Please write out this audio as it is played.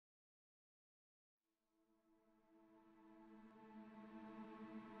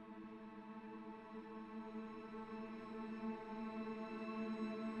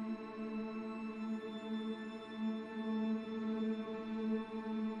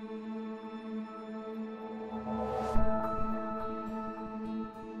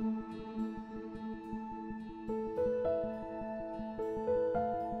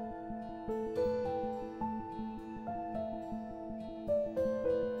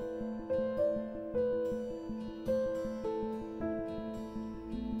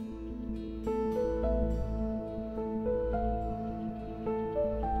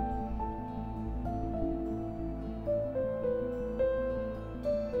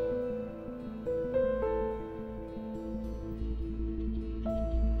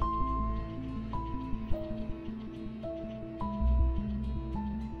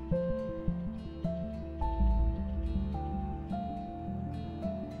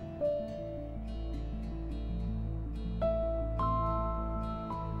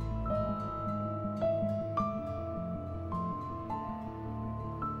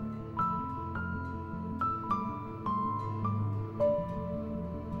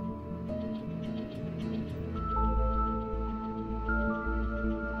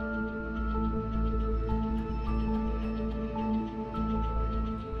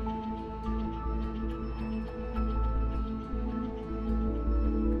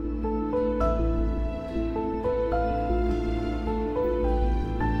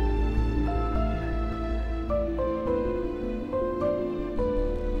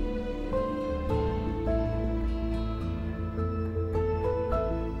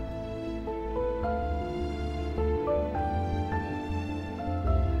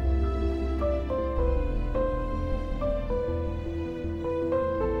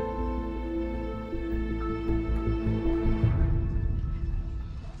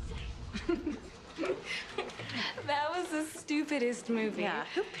That was the stupidest movie. Yeah,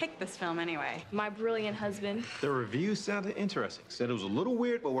 who picked this film anyway? My brilliant husband. The review sounded interesting. Said it was a little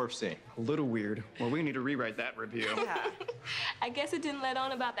weird, but worth seeing. A little weird. Well, we need to rewrite that review. Yeah. I guess it didn't let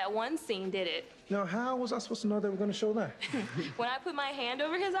on about that one scene, did it? Now, how was I supposed to know they were going to show that? When I put my hand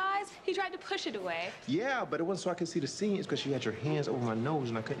over his eyes, he tried to push it away. Yeah, but it wasn't so I could see the scene. It's because you had your hands over my nose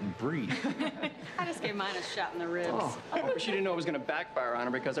and I couldn't breathe. I just gave mine a shot in the ribs. Oh, but she didn't know it was going to backfire on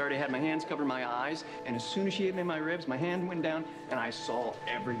her because I already had my hands covering my eyes, and as soon as she hit me in my ribs, my hand went down, and I saw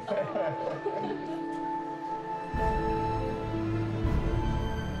everything.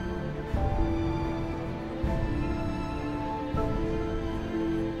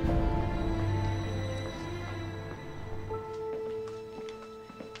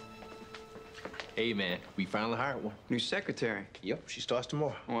 Hey, man, we finally hired one. New secretary. Yep, she starts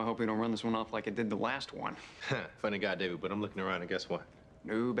tomorrow. Well, I hope we don't run this one off like it did the last one. Funny guy, David, but I'm looking around and guess what?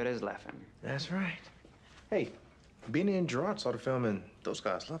 Nobody's laughing. That's right. Hey, Benny and Gerard saw the film and those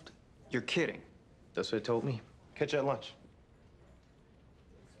guys loved it. You're kidding. That's what they told me. Catch you at lunch.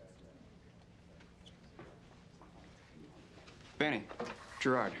 Benny,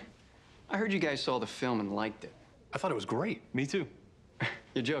 Gerard, I heard you guys saw the film and liked it. I thought it was great. Me too.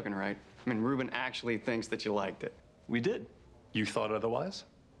 You're joking, right? I mean, Ruben actually thinks that you liked it. We did. You thought otherwise?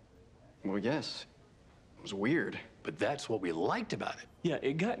 Well, yes. It was weird. But that's what we liked about it. Yeah,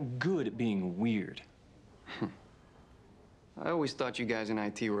 it got good at being weird. I always thought you guys in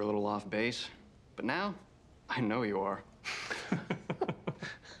IT were a little off base, but now I know you are.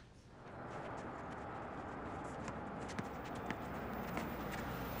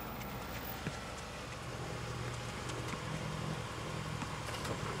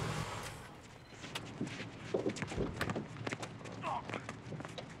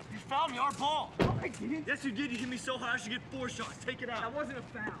 Fouled me, our ball. Oh, I didn't. Yes, you did. You hit me so hard, I should get 4 shots. Take it out. That wasn't a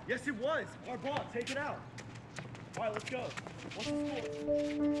foul. Yes, it was. Our ball. Take it out. All right, let's go. What's the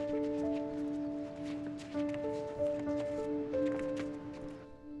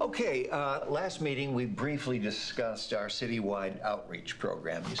score? Okay, last meeting we briefly discussed our citywide outreach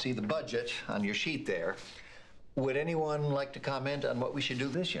program. You see the budget on your sheet there. Would anyone like to comment on what we should do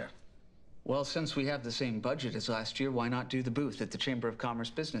this year? Well, since we have the same budget as last year, why not do the booth at the Chamber of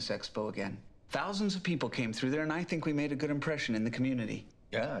Commerce Business Expo again? Thousands of people came through there, and I think we made a good impression in the community.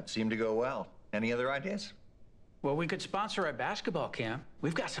 Yeah, it seemed to go well. Any other ideas? Well, we could sponsor a basketball camp.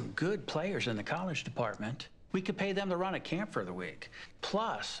 We've got some good players in the college department. We could pay them to run a camp for the week.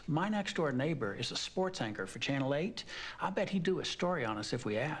 Plus, my next-door neighbor is a sports anchor for Channel 8. I bet he'd do a story on us if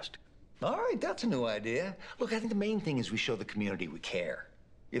we asked. All right, that's a new idea. Look, I think the main thing is we show the community we care.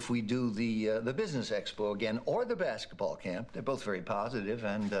 If we do the business expo again or the basketball camp, they're both very positive,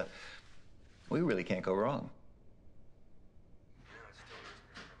 and we really can't go wrong.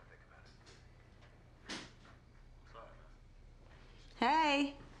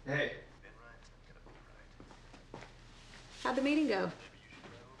 Hey. Hey. How'd the meeting go?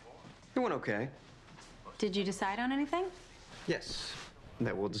 It went okay. Did you decide on anything? Yes.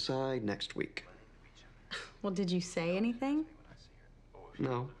 That we'll decide next week. Well, did you say anything?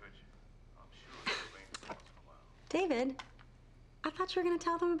 No. David, I thought you were going to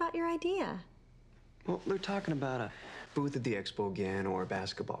tell them about your idea. Well, they're talking about a booth at the expo again or a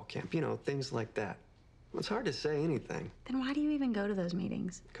basketball camp, you know, things like that. It's hard to say anything. Then why do you even go to those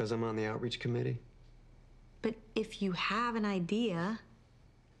meetings? Because I'm on the outreach committee. But if you have an idea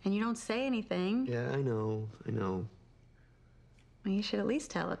and you don't say anything... Yeah, I know. Well, you should at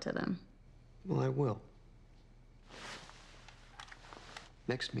least tell it to them. Well, I will.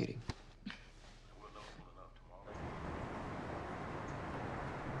 Next meeting.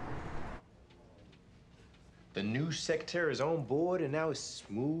 The new secretary is on board, and now it's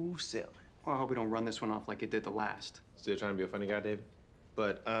smooth sailing. Well, I hope we don't run this one off like it did the last. Still trying to be a funny guy, David?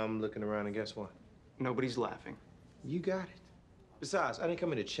 But I'm looking around, and guess what? Nobody's laughing. You got it. Besides, I didn't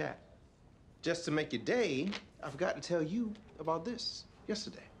come in to chat. Just to make your day, I forgot to tell you about this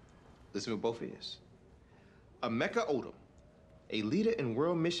yesterday. Listen with both ears. Emeka Odom, a leader in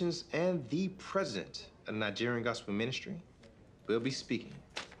world missions and the president of the Nigerian Gospel Ministry, will be speaking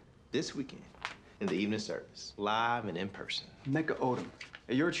this weekend in the evening service, live and in person. Emeka Odom,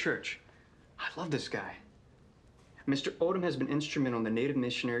 at your church. I love this guy. Mr. Odom has been instrumental in the Native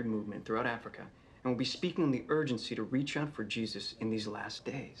missionary movement throughout Africa and will be speaking on the urgency to reach out for Jesus in these last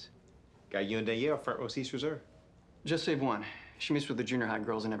days. Got you and Danielle front row seats reserved. Just save one. She meets with the junior high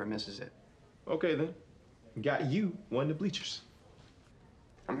girls and never misses it. Okay, then. Got you one of the bleachers.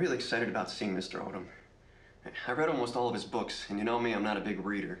 I'm really excited about seeing Mr. Odom. I read almost all of his books, and you know me, I'm not a big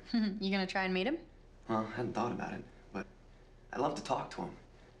reader. You gonna try and meet him? Well, I hadn't thought about it, but I'd love to talk to him.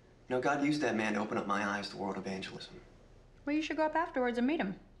 You know, God used that man to open up my eyes to world evangelism. Well, you should go up afterwards and meet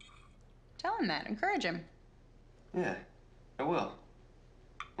him. Tell him that. Encourage him. Yeah, I will.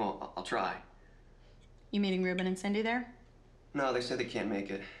 Well, I'll try. You meeting Ruben and Cindy there? No, they said they can't make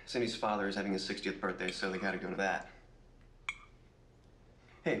it. Cindy's father is having his 60th birthday, so they gotta go to that.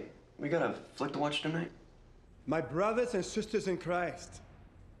 Hey, we got a flick to watch tonight? My brothers and sisters in Christ,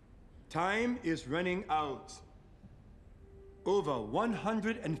 time is running out. Over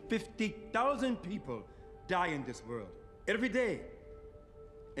 150,000 people die in this world every day.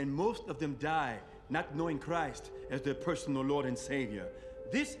 And most of them die not knowing Christ as their personal Lord and Savior.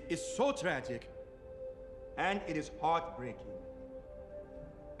 This is so tragic, and it is heartbreaking.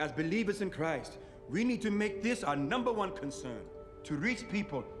 As believers in Christ, we need to make this our #1 concern, to reach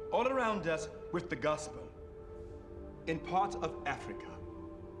people all around us with the gospel. In parts of Africa,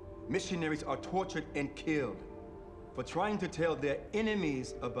 missionaries are tortured and killed for trying to tell their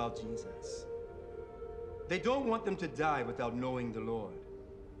enemies about Jesus. They don't want them to die without knowing the Lord.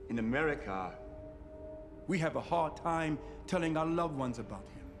 In America, we have a hard time telling our loved ones about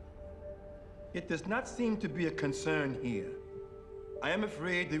him. It does not seem to be a concern here. I am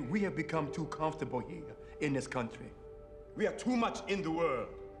afraid that we have become too comfortable here in this country. We are too much in the world,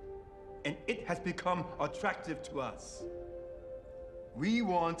 and it has become attractive to us. We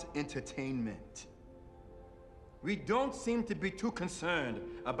want entertainment. We don't seem to be too concerned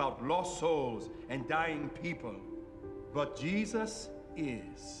about lost souls and dying people, but Jesus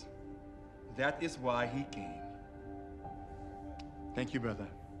is. That is why he came. Thank you, brother.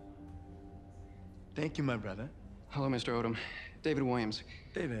 Thank you, my brother. Hello, Mr. Odom. David Williams.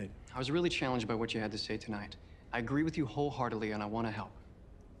 David. I was really challenged by what you had to say tonight. I agree with you wholeheartedly, and I want to help.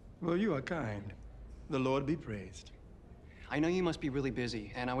 Well, you are kind. The Lord be praised. I know you must be really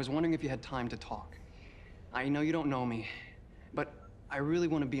busy, and I was wondering if you had time to talk. I know you don't know me, but I really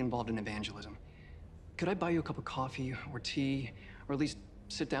want to be involved in evangelism. Could I buy you a cup of coffee or tea, or at least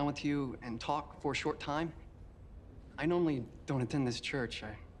sit down with you and talk for a short time? I normally don't attend this church.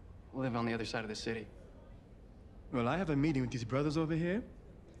 I live on the other side of the city. Well, I have a meeting with these brothers over here,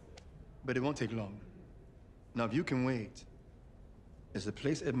 but it won't take long. Now, if you can wait, there's a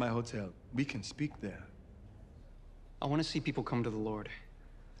place at my hotel. We can speak there. I want to see people come to the Lord.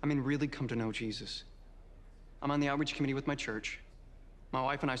 I mean, really come to know Jesus. I'm on the outreach committee with my church. My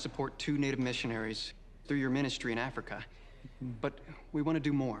wife and I support 2 Native missionaries through your ministry in Africa. But we want to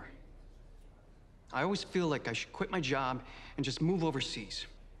do more. I always feel like I should quit my job and just move overseas.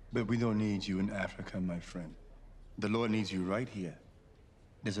 But we don't need you in Africa, my friend. The Lord needs you right here.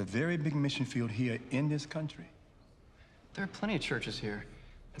 There's a very big mission field here in this country. There are plenty of churches here.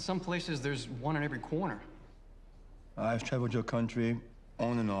 In some places, there's one in every corner. I've traveled your country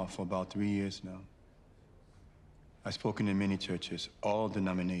on and off for about 3 years now. I've spoken in many churches, all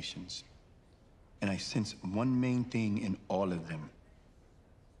denominations. And I sense one main thing in all of them.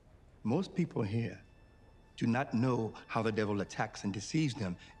 Most people here do not know how the devil attacks and deceives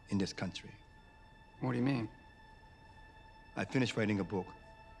them in this country. What do you mean? I finished writing a book.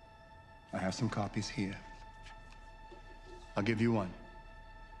 I have some copies here. I'll give you one.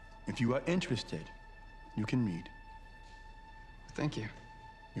 If you are interested, you can read. Thank you.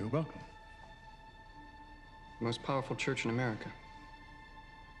 You're welcome. Most powerful church in America.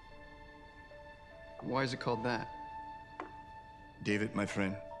 Why is it called that? David, my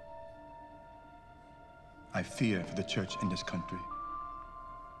friend, I fear for the church in this country.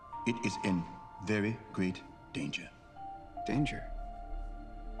 It is in very great danger. Danger?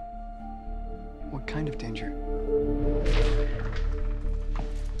 What kind of danger?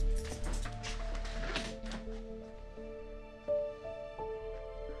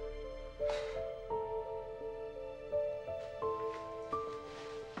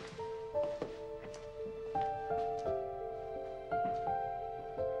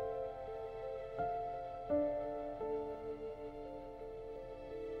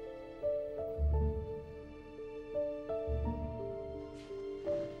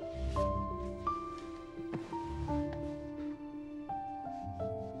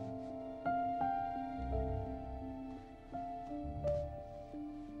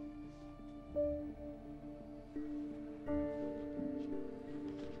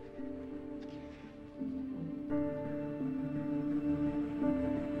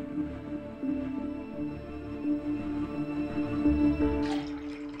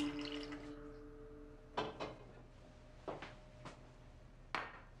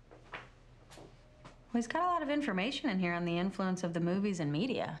 Well, he's got a lot of information in here on the influence of the movies and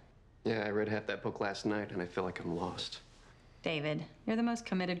media. Yeah, I read half that book last night, and I feel like I'm lost. David, you're the most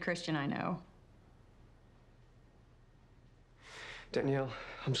committed Christian I know. Danielle,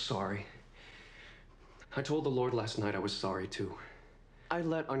 I'm sorry. I told the Lord last night I was sorry too. I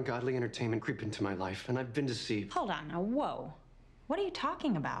let ungodly entertainment creep into my life, and I've been deceived. Hold on, now, whoa. What are you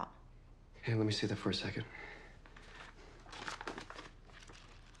talking about? Hey, let me see that for a second.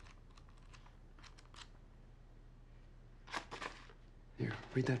 Here,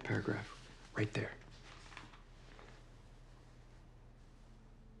 read that paragraph right there.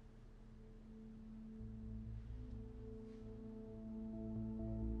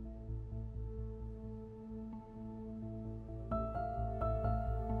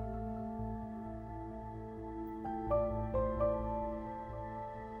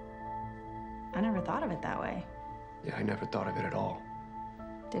 I never thought of it that way. Yeah, I never thought of it at all.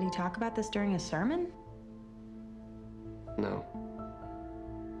 Did he talk about this during his sermon? No.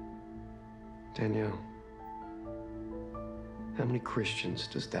 Danielle, how many Christians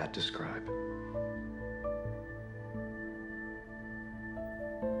does that describe?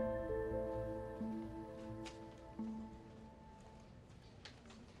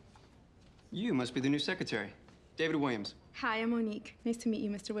 You must be the new secretary, David Williams. Hi, I'm Monique. Nice to meet you,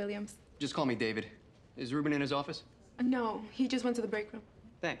 Mr. Williams. Just call me David. Is Ruben in his office? No, he just went to the break room.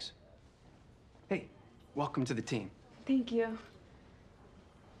 Thanks. Hey, welcome to the team. Thank you.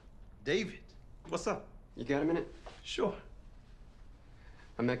 David, what's up? You got a minute? Sure.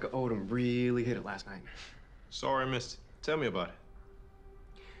 Emeka Odom really hit it last night. Sorry I missed it. Tell me about it.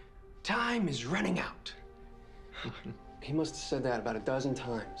 Time is running out. He must have said that about a dozen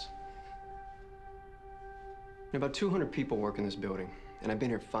times. About 200 people work in this building, and I've been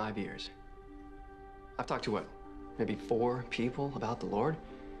here 5 years. I've talked to what, maybe 4 people about the Lord?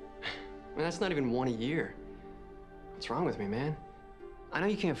 I mean, that's not even 1 a year. What's wrong with me, man? I know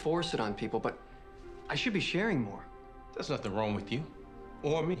you can't force it on people, but I should be sharing more. There's nothing wrong with you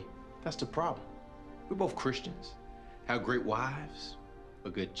or me. That's the problem. We're both Christians. Have great wives, a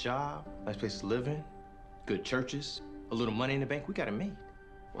good job, nice place to live in, good churches, a little money in the bank. We got it made.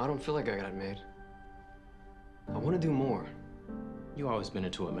 Well, I don't feel like I got it made. I want to do more. You always been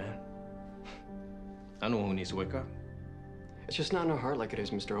into it, man. I know who needs to wake up. It's just not in our heart like it is,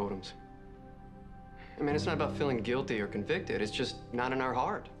 Mr. Odom's. I mean, it's not about feeling guilty or convicted. It's just not in our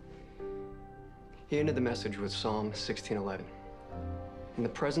heart. He ended the message with Psalm 16:11. In the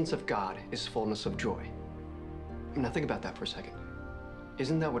presence of God is fullness of joy. Now think about that for a second.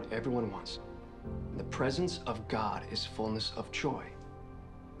 Isn't that what everyone wants? In the presence of God is fullness of joy.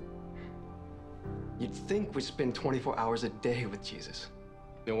 You'd think we spend 24 hours a day with Jesus.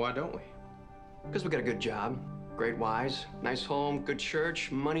 Then why don't we? Because we got a good job, great wives, nice home, good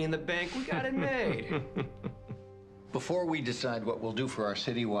church, money in the bank. We got it made. Before we decide what we'll do for our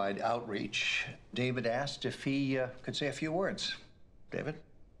citywide outreach, David asked if he could say a few words. David?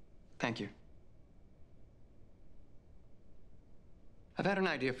 Thank you. I've had an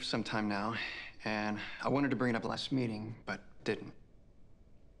idea for some time now, and I wanted to bring it up last meeting, but didn't.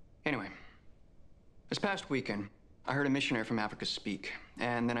 Anyway, this past weekend, I heard a missionary from Africa speak,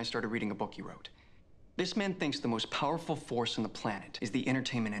 and then I started reading a book he wrote. This man thinks the most powerful force on the planet is the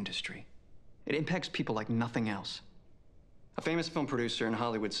entertainment industry. It impacts people like nothing else. A famous film producer in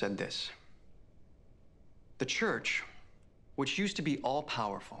Hollywood said this: "The church, which used to be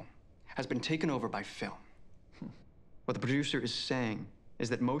all-powerful, has been taken over by film." What the producer is saying is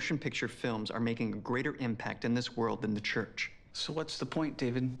that motion picture films are making a greater impact in this world than the church. So what's the point,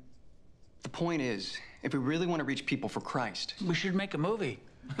 David? The point is, if we really want to reach people for Christ, We should make a movie.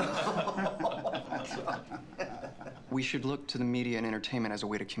 we should look to the media and entertainment as a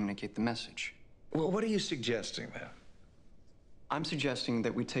way to communicate the message. Well, what are you suggesting then? I'm suggesting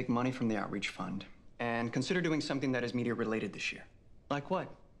that we take money from the outreach fund and consider doing something that is media related this year. Like what?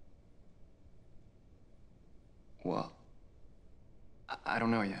 Well, I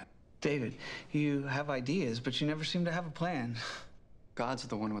don't know yet. David, you have ideas, but you never seem to have a plan. God's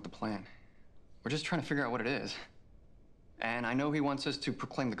the one with the plan. We're just trying to figure out what it is. And I know he wants us to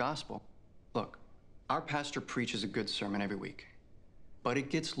proclaim the gospel. Look, our pastor preaches a good sermon every week, but it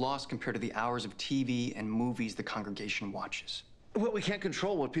gets lost compared to the hours of TV and movies the congregation watches. Well, we can't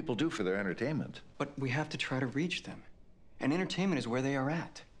control what people do for their entertainment. But we have to try to reach them. And entertainment is where they are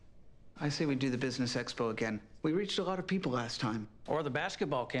at. I say we do the business expo again. We reached a lot of people last time. Or the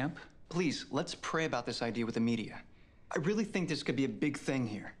basketball camp. Please, let's pray about this idea with the media. I really think this could be a big thing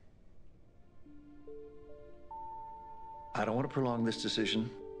here. I don't want to prolong this decision,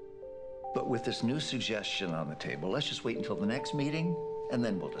 but with this new suggestion on the table, let's just wait until the next meeting, and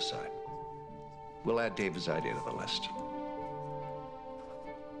then we'll decide. We'll add David's idea to the list.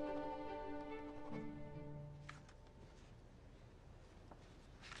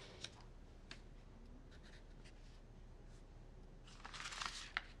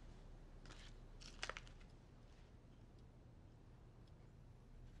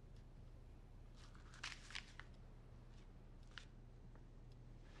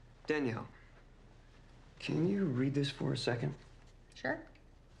 Danielle, can you read this for a second? Sure.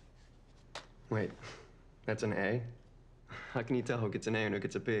 Wait, that's an A? How can you tell who gets an A and who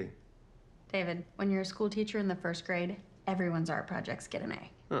gets a B? David, when you're a school teacher in the first grade, everyone's art projects get an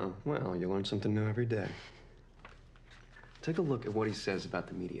A. Oh, well, you learn something new every day. Take a look at what he says about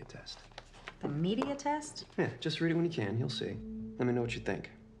the media test. The media test? Yeah, just read it when you can. You'll see. Let me know what you think.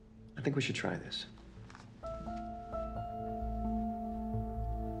 I think we should try this.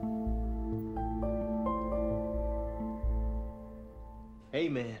 Hey,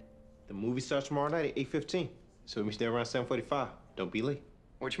 man. The movie starts tomorrow night at 8:15. So meet me there around 7:45. Don't be late.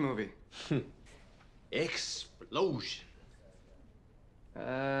 Which movie? Explosion.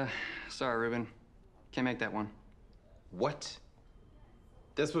 Sorry, Ruben. Can't make that one. What?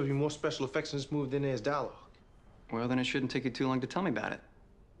 There's supposed to be more special effects in this movie than there is dialogue. Well, then it shouldn't take you too long to tell me about it.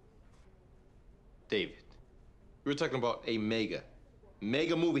 David, we were talking about a mega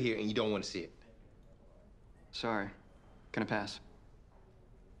movie here, and you don't want to see it. Sorry. Gonna pass.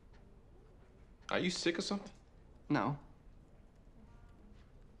 Are you sick or something? No.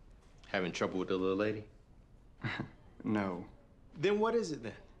 Having trouble with the little lady? No. Then what is it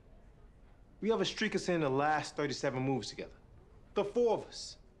then? We have a streak of seeing the last 37 movies together. The four of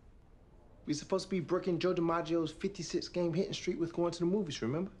us. We're supposed to be breaking Joe DiMaggio's 56-game hitting streak with going to the movies,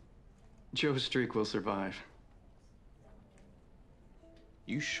 remember? Joe's streak will survive.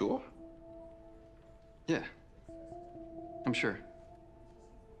 You sure? Yeah. I'm sure.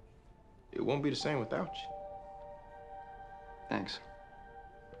 It won't be the same without you. Thanks.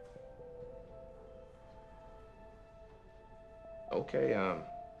 Okay,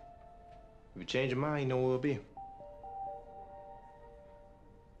 if you change your mind, you know where we'll be.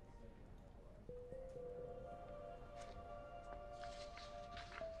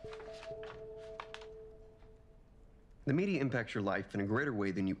 The media impacts your life in a greater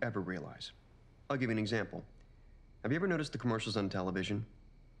way than you ever realize. I'll give you an example. Have you ever noticed the commercials on television?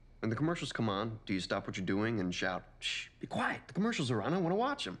 When the commercials come on, do you stop what you're doing and shout, "Shh, be quiet, the commercials are on, I want to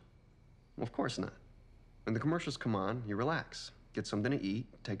watch them"? Well, of course not. When the commercials come on, you relax, get something to eat,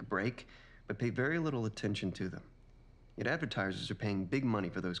 take a break, but pay very little attention to them. Yet advertisers are paying big money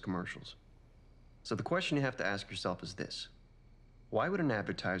for those commercials. So the question you have to ask yourself is this: why would an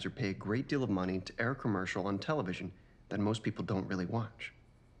advertiser pay a great deal of money to air a commercial on television that most people don't really watch?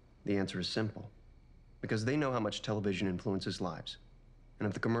 The answer is simple. Because they know how much television influences lives. And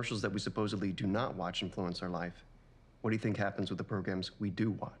if the commercials that we supposedly do not watch influence our life, what do you think happens with the programs we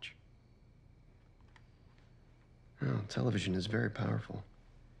do watch? Well, television is very powerful.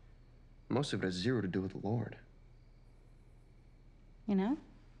 Most of it has zero to do with the Lord. You know,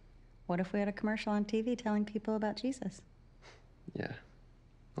 what if we had a commercial on TV telling people about Jesus? Yeah,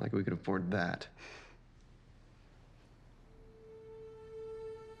 like we could afford that.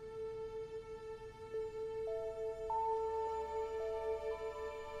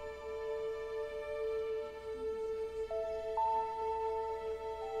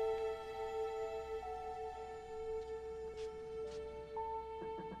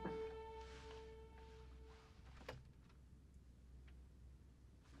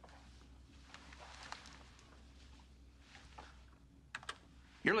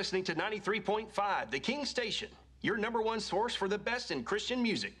 You're listening to 93.5, the King Station, your #1 source for the best in Christian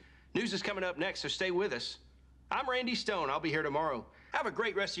music. News is coming up next, so stay with us. I'm Randy Stone. I'll be here tomorrow. Have a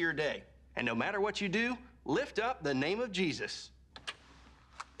great rest of your day. And no matter what you do, lift up the name of Jesus.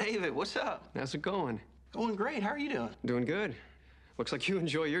 David, what's up? How's it going? Going great. How are you doing? Doing good. Looks like you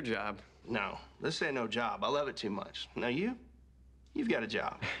enjoy your job. No, this ain't no job. I love it too much. Now you? You've got a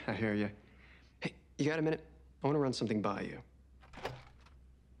job. I hear you. Hey, you got a minute? I want to run something by you.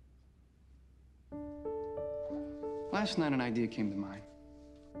 Last night, an idea came to mind.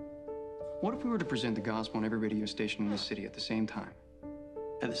 What if we were to present the gospel on every radio station in the city at the same time?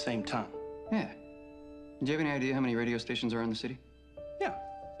 At the same time? Yeah. Do you have any idea how many radio stations are in the city? Yeah,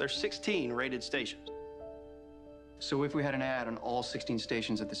 there's 16 rated stations. So if we had an ad on all 16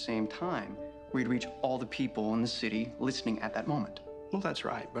 stations at the same time, we'd reach all the people in the city listening at that moment. Well, that's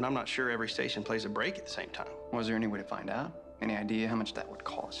right, but I'm not sure every station plays a break at the same time. Was there any way to find out? Any idea how much that would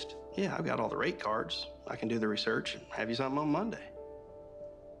cost? Yeah, I've got all the rate cards. I can do the research and have you something on Monday.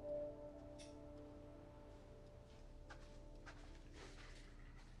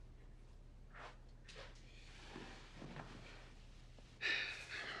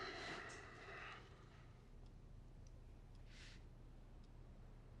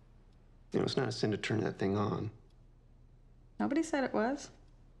 You know, it's not a sin to turn that thing on. Nobody said it was.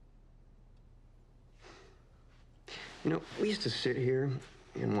 You know, we used to sit here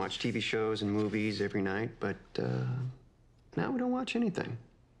and watch TV shows and movies every night, but now we don't watch anything.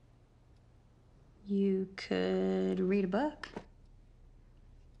 You could read a book.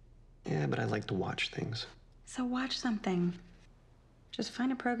 Yeah, but I like to watch things. So watch something. Just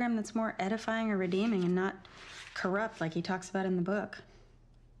find a program that's more edifying or redeeming and not corrupt like he talks about in the book.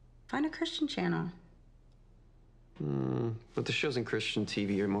 Find a Christian channel. But the shows in Christian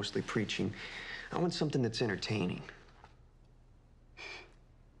TV are mostly preaching. I want something that's entertaining.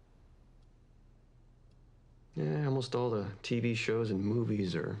 Yeah, almost all the TV shows and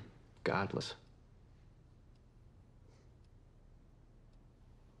movies are godless.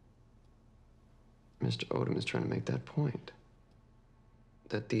 Mr. Odom is trying to make that point.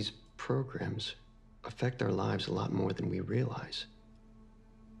 That these programs affect our lives a lot more than we realize.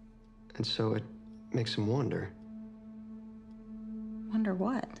 And so it makes him wonder. Wonder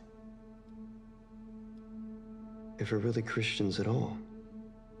what? If we're really Christians at all.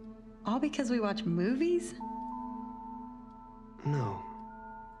 All because we watch movies? No.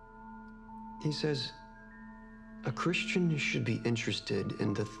 He says a Christian should be interested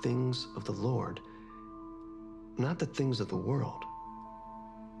in the things of the Lord, not the things of the world.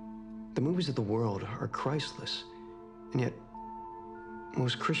 The movies of the world are Christless, and yet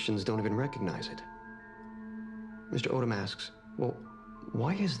most Christians don't even recognize it. Mr. Odom asks, well,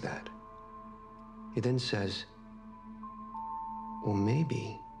 why is that? He then says, well,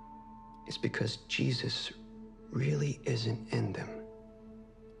 maybe it's because Jesus really isn't in them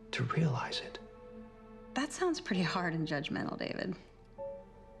to realize it. That sounds pretty hard and judgmental, David.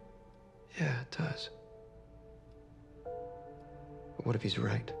 Yeah, it does. But what if he's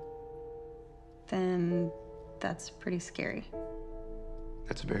right? Then that's pretty scary.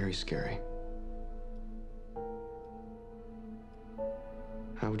 That's very scary.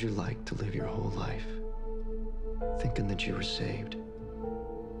 How would you like to live your whole life thinking that you were saved?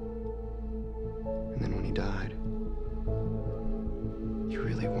 And then when he died, you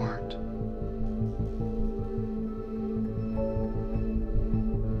really weren't.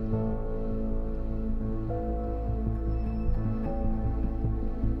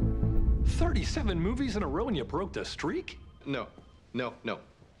 "37 movies in a row and you broke the streak?" No.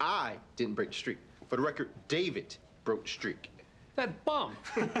 I didn't break the streak. For the record, David broke the streak. That bum.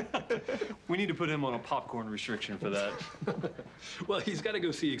 We need to put him on a popcorn restriction for that. Well, he's got to go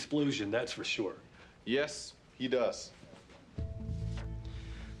see Explosion, that's for sure. Yes, he does.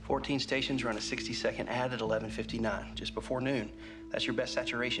 14 stations run a 60-second ad at 11:59, just before noon. That's your best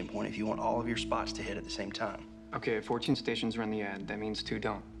saturation point if you want all of your spots to hit at the same time. Okay, if 14 stations run the ad, that means 2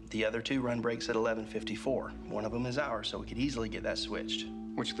 don't. The other 2 run breaks at 11:54. One of them is ours, so we could easily get that switched.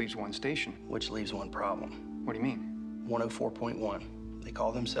 Which leaves 1 station. Which leaves 1 problem. What do you mean? 104.1. They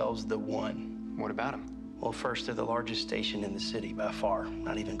call themselves the One. What about them? Well, first, they're the largest station in the city by far,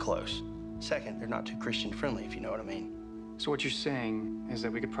 not even close. Second, they're not too Christian friendly, if you know what I mean. So what you're saying is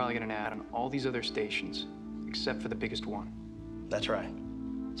that we could probably get an ad on all these other stations, except for the biggest one. That's right.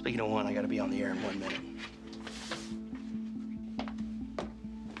 Speaking of one, I gotta be on the air in 1 minute.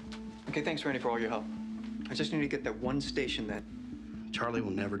 Okay, thanks, Randy, for all your help. I just need to get that one station that... Charlie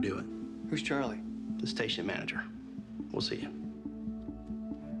will never do it. Who's Charlie? The station manager. We'll see you.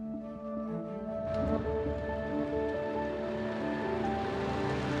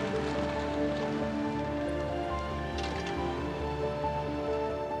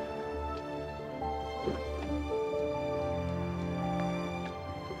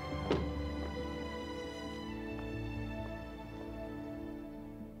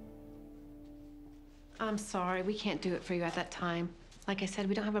 I'm sorry, we can't do it for you at that time. Like I said,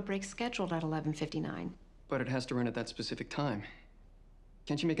 we don't have a break scheduled at 11:59. But it has to run at that specific time.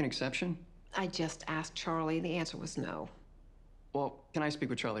 Can't you make an exception? I just asked Charlie. The answer was no. Well, can I speak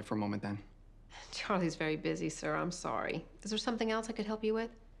with Charlie for a moment then? Charlie's very busy, sir. I'm sorry. Is there something else I could help you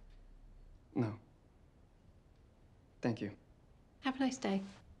with? No. Thank you. Have a nice day.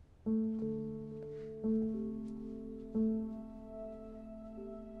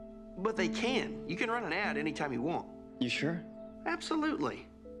 But they can. You can run an ad anytime you want. You sure? Absolutely.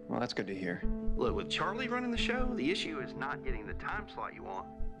 Well, that's good to hear. Look, with Charlie running the show, the issue is not getting the time slot you want.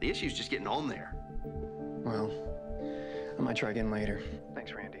 The issue is just getting on there. Well, I might try again later.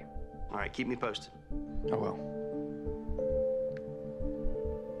 Thanks, Randy. All right, keep me posted. I will.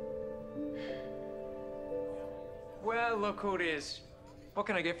 Well, look who it is. What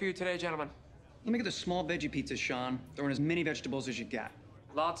can I get for you today, gentlemen? Let me get the small veggie pizza, Sean. Throw in as many vegetables as you got.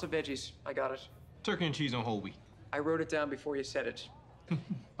 Lots of veggies. I got it. Turkey and cheese on whole wheat. I wrote it down before you said it.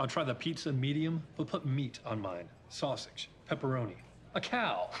 I'll try the pizza medium, but put meat on mine. Sausage, pepperoni, a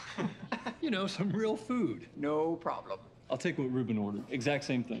cow. You know, some real food. No problem. I'll take what Ruben ordered. Exact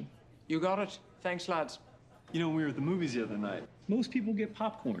same thing. You got it. Thanks, lads. You know, we were at the movies the other night. Most people get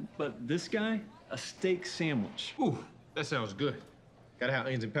popcorn, but this guy, a steak sandwich. Ooh, that sounds good. Gotta have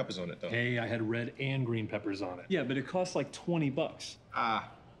onions and peppers on it, though. Hey, I had red and green peppers on it. Yeah, but it costs like 20 bucks.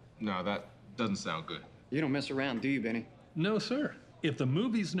 No, that doesn't sound good. You don't mess around, do you, Benny? No, sir. If the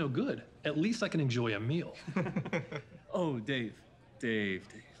movie's no good, at least I can enjoy a meal. Oh, Dave.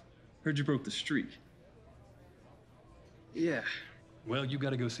 Heard you broke the streak. Yeah. Well, you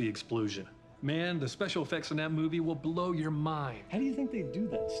gotta go see Explosion. Man, the special effects in that movie will blow your mind. How do you think they do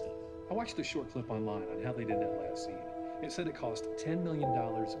that stuff? I watched a short clip online on how they did that last scene. It said it cost $10 million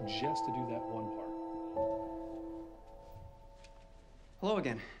just to do that one part. Hello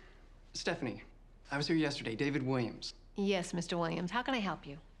again. Stephanie, I was here yesterday. David Williams. Yes, Mr. Williams. How can I help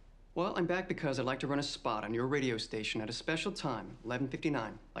you? Well, I'm back because I'd like to run a spot on your radio station at a special time,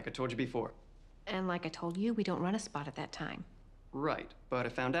 11:59, like I told you before. And like I told you, we don't run a spot at that time. Right, but I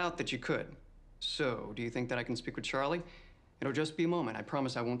found out that you could. So, do you think that I can speak with Charlie? It'll just be a moment. I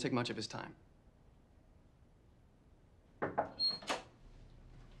promise I won't take much of his time.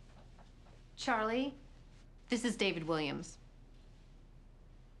 Charlie, this is David Williams.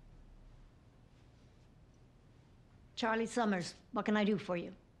 Charlie Summers, what can I do for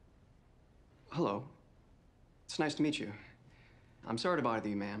you? Hello. It's nice to meet you. I'm sorry to bother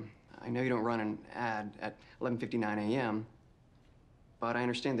you, ma'am. I know you don't run an ad at 11:59 a.m., but I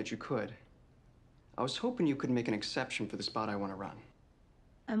understand that you could. I was hoping you could make an exception for the spot I want to run.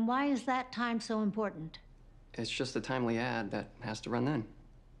 And why is that time so important? It's just a timely ad that has to run then.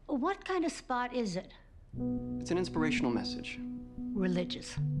 What kind of spot is it? It's an inspirational message.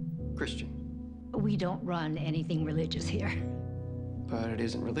 Religious. Christian. We don't run anything religious here. But it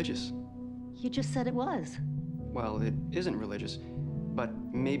isn't religious. You just said it was. Well, it isn't religious, but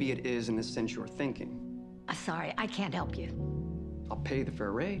maybe it is in the sense you're thinking. Sorry, I can't help you. I'll pay the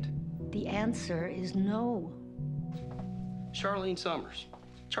fair rate. The answer is no. Charlene Summers.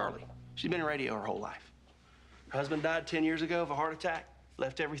 Charlie. She's been in radio her whole life. Her husband died 10 years ago of a heart attack.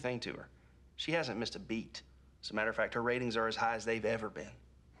 Left everything to her. She hasn't missed a beat. As a matter of fact, her ratings are as high as they've ever been.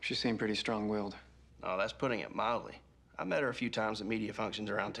 She seemed pretty strong-willed. No, that's putting it mildly. I met her a few times at media functions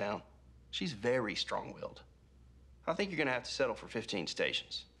around town. She's very strong-willed. I think you're gonna have to settle for 15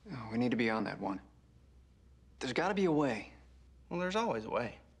 stations. Oh, we need to be on that one. There's gotta be a way. Well, there's always a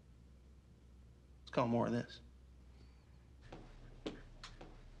way. Let's call more of this.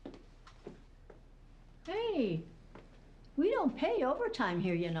 Hey, we don't pay overtime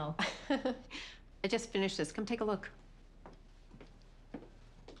here, you know. I just finished this. Come take a look.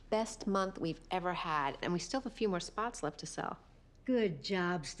 Best month we've ever had, and we still have a few more spots left to sell. Good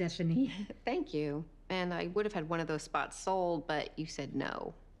job, Stephanie. Thank you. And I would have had one of those spots sold, but you said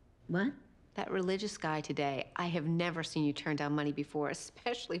no. What? That religious guy today, I have never seen you turn down money before,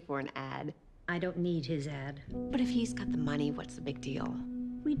 especially for an ad. I don't need his ad. But if he's got the money, what's the big deal?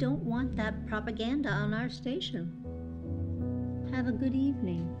 We don't want that propaganda on our station. Have a good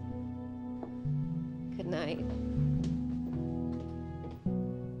evening. Good night.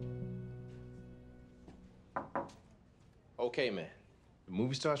 Okay, man. The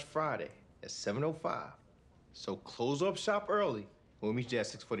movie starts Friday at 7:05. So close up shop early. We'll meet you at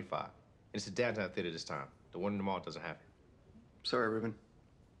 6:45. And it's a downtown theater this time. The one in the mall doesn't have it. Sorry, Ruben.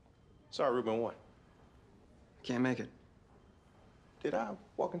 Sorry, Ruben, what? Can't make it. Did I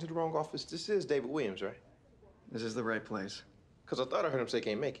walk into the wrong office? This is David Williams, right? This is the right place. Because I thought I heard him say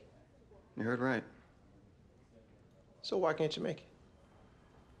can't make it. You heard right. So why can't you make it?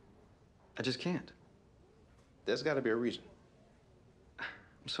 I just can't. There's got to be a reason.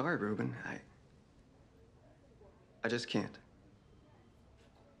 I'm sorry, Ruben. I just can't.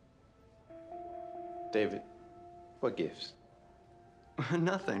 David, what gives?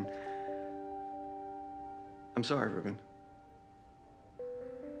 Nothing. I'm sorry, Ruben.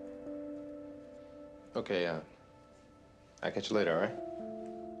 Okay, I'll catch you later, all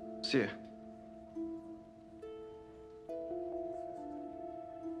right? See ya.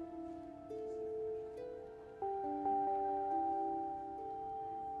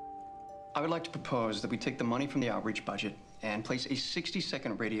 I would like to propose that we take the money from the outreach budget and place a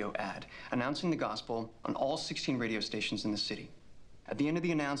 60-second radio ad announcing the gospel on all 16 radio stations in the city. At the end of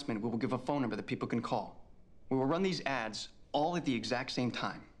the announcement, we will give a phone number that people can call. We will run these ads all at the exact same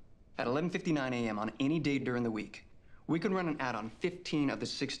time, at 11:59 a.m. on any day during the week. We can run an ad on 15 of the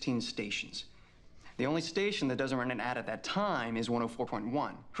 16 stations. The only station that doesn't run an ad at that time is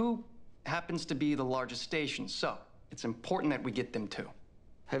 104.1, who happens to be the largest station, so it's important that we get them too.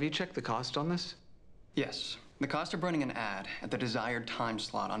 Have you checked the cost on this? Yes. The cost of running an ad at the desired time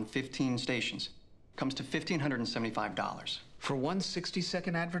slot on 15 stations comes to $1,575. For one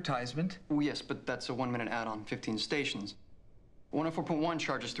 60-second advertisement? Oh, yes, but that's a 1-minute ad on 15 stations. 104.1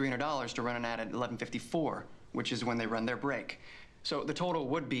 charges $300 to run an ad at 11:54, which is when they run their break. So the total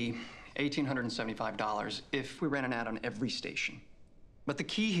would be $1,875 if we ran an ad on every station. But the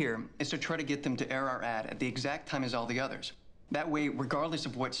key here is to try to get them to air our ad at the exact time as all the others. That way, regardless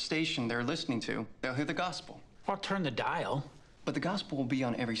of what station they're listening to, they'll hear the gospel. Or turn the dial. But the gospel will be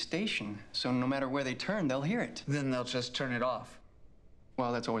on every station, so no matter where they turn, they'll hear it. Then they'll just turn it off.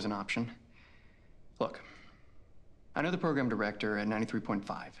 Well, that's always an option. Look, I know the program director at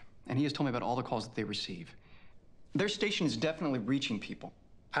 93.5, and he has told me about all the calls that they receive. Their station is definitely reaching people.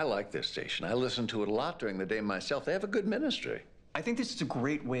 I like this station. I listen to it a lot during the day myself. They have a good ministry. I think this is a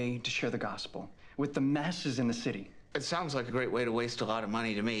great way to share the gospel with the masses in the city. It sounds like a great way to waste a lot of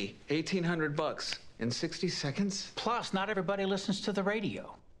money to me. $1,800 in 60 seconds? Plus, not everybody listens to the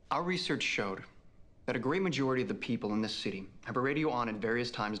radio. Our research showed that a great majority of the people in this city have a radio on at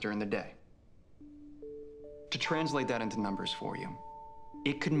various times during the day. To translate that into numbers for you,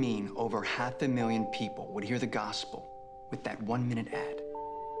 it could mean over 500,000 people would hear the gospel with that 1-minute ad.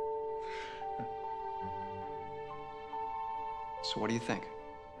 So what do you think?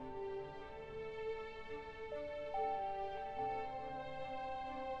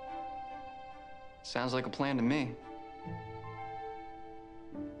 Sounds like a plan to me.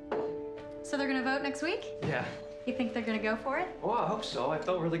 So they're gonna vote next week? Yeah. You think they're gonna go for it? Well, I hope so. I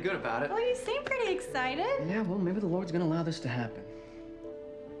felt really good about it. Well, you seem pretty excited. Yeah, well, maybe the Lord's gonna allow this to happen.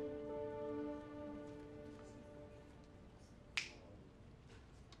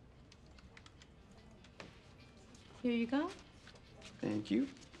 Here you go. Thank you.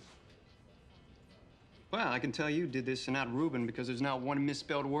 Well, I can tell you did this and not Reuben because there's not one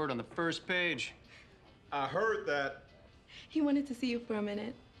misspelled word on the first page. I heard that. He wanted to see you for a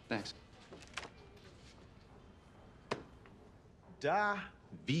minute. Thanks.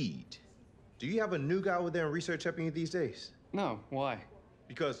 David. Do you have a new guy over there in research helping you these days? No, why?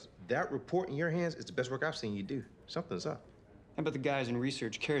 Because that report in your hands is the best work I've seen you do. Something's up. How about the guys in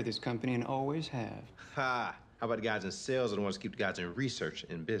research carry this company and always have? Ha! How about the guys in sales are the ones who keep the guys in research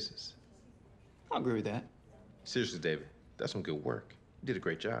in business? I'll agree with that. Seriously, David, that's some good work. You did a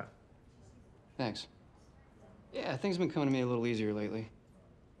great job. Thanks. Yeah, things have been coming to me a little easier lately.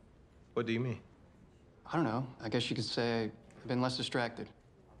 What do you mean? I don't know. I guess you could say I've been less distracted.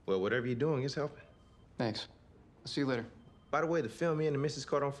 Well, whatever you're doing is helping. Thanks. I'll see you later. By the way, the film me and the missus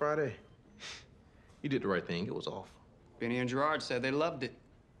caught on Friday, you did the right thing. It was awful. Benny and Gerard said they loved it.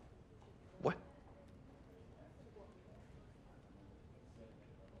 What?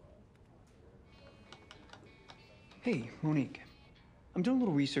 Hey, Monique. I'm doing a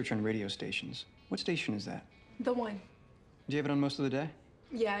little research on radio stations. What station is that? The one. Do you have it on most of the day?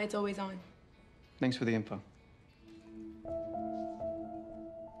 Yeah, it's always on. Thanks for the info.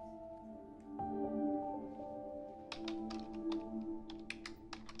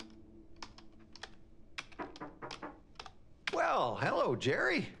 Well, hello,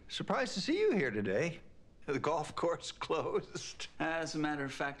 Jerry. Surprised to see you here today. The golf course closed. As a matter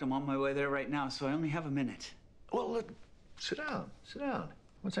of fact, I'm on my way there right now, so I only have a minute. Well, look, sit down. Sit down.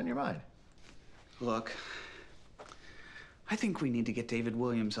 What's on your mind? Look, I think we need to get David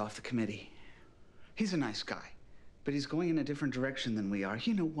Williams off the committee. He's a nice guy, but he's going in a different direction than we are.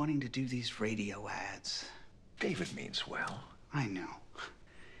 You know, wanting to do these radio ads. David means well. I know.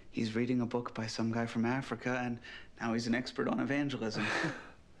 He's reading a book by some guy from Africa, and now he's an expert on evangelism.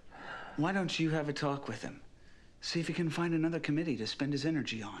 Why don't you have a talk with him? See if he can find another committee to spend his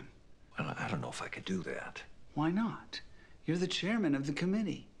energy on. Well, I don't know if I could do that. Why not? You're the chairman of the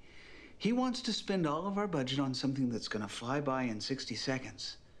committee. He wants to spend all of our budget on something that's gonna fly by in 60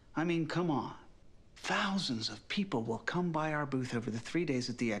 seconds. I mean, come on. Thousands of people will come by our booth over the 3 days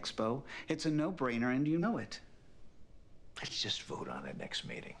at the expo. It's a no-brainer, and you know it. Let's just vote on it next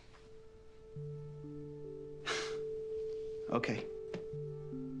meeting. Okay.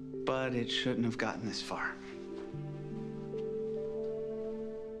 But it shouldn't have gotten this far.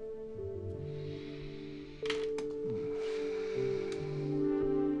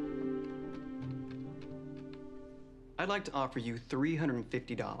 I'd like to offer you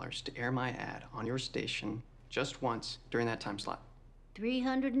 $350 to air my ad on your station just once during that time slot.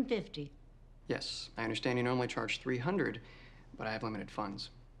 $350. Yes, I understand you normally charge $300, but I have limited funds.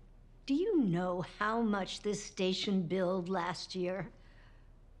 Do you know how much this station billed last year?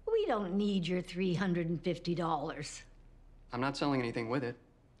 We don't need your $350. I'm not selling anything with it,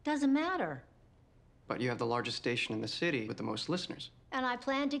 Doesn't matter. but you have the largest station in the city with the most listeners. And I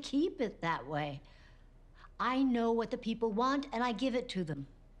plan to keep it that way. I know what the people want, and I give it to them.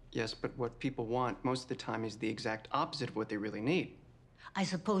 Yes, but what people want most of the time is the exact opposite of what they really need. I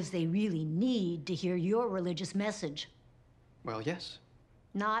suppose they really need to hear your religious message. Well, yes.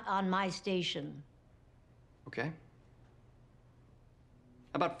 Not on my station. Okay.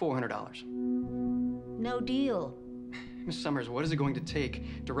 About $400. No deal. Miss Summers, what is it going to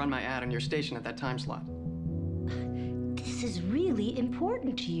take to run my ad on your station at that time slot? This is really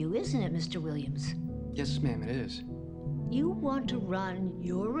important to you, isn't it, Mr. Williams? Yes, ma'am, it is. You want to run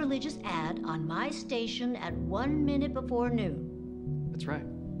your religious ad on my station at 1 minute before noon. That's right.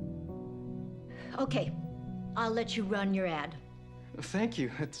 Okay, I'll let you run your ad. Thank you.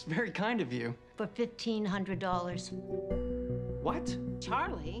 It's very kind of you. For $1,500. What?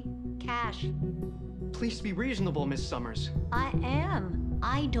 Charlie? Cash. Please be reasonable, Miss Summers. I am.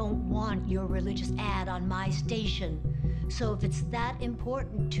 I don't want your religious ad on my station. So if it's that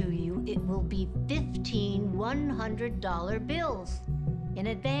important to you, it will be 15 $100 bills in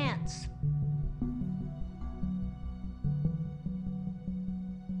advance.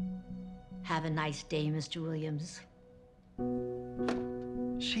 Have a nice day, Mr. Williams.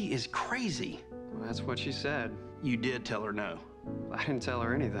 She is crazy. Well, that's what she said. You did tell her no. I didn't tell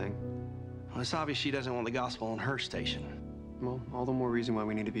her anything. Well, it's obvious she doesn't want the gospel on her station. Well, all the more reason why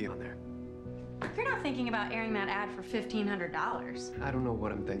we need to be on there. You're not thinking about airing that ad for $1,500. I don't know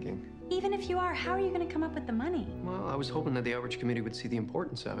what I'm thinking. Even if you are, how are you going to come up with the money? Well, I was hoping that the outreach committee would see the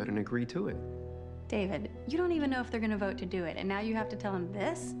importance of it and agree to it. David, you don't even know if they're going to vote to do it, and now you have to tell them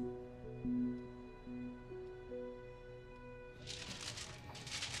this?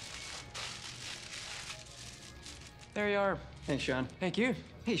 There you are. Hey, Sean. Thank you.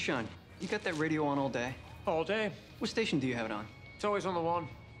 Hey, Sean, you got that radio on all day? All day. What station do you have it on? It's always on the one.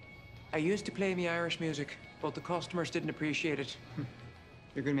 I used to play me Irish music, but the customers didn't appreciate it.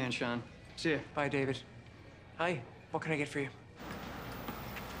 You're a good man, Sean. See ya. Bye, David. Hi, what can I get for you?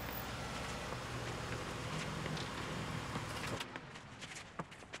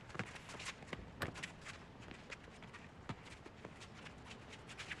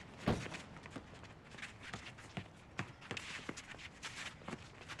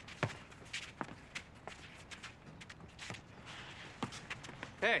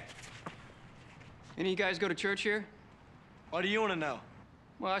 Hey. Any of you guys go to church here? Why do you want to know?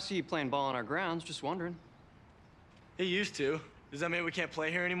 Well, I see you playing ball on our grounds. Just wondering. He used to. Does that mean we can't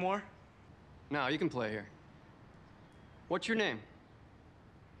play here anymore? No, you can play here. What's your name?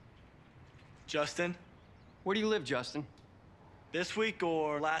 Justin. Where do you live, Justin? This week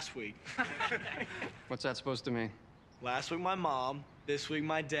or last week? What's that supposed to mean? Last week my mom, this week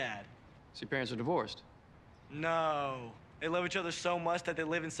my dad. So your parents are divorced? No. They love each other so much that they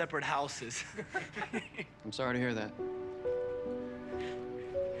live in separate houses. I'm sorry to hear that.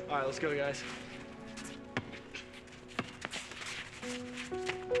 All right, let's go, guys.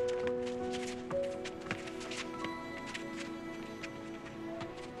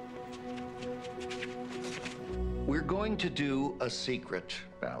 We're going to do a secret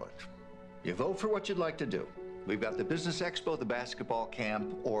ballot. You vote for what you'd like to do. We've got the business expo, the basketball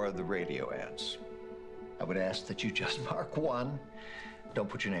camp, or the radio ads. I would ask that you just mark one. Don't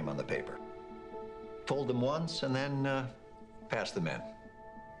put your name on the paper. Fold them once and then pass them in.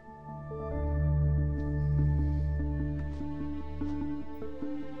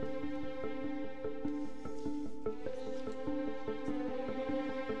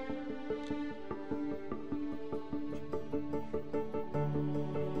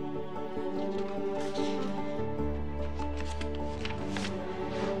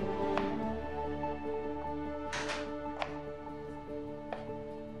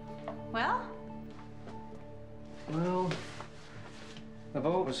 Well? Well, the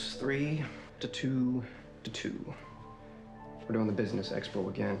vote was 3 to 2 to 2. We're doing the business expo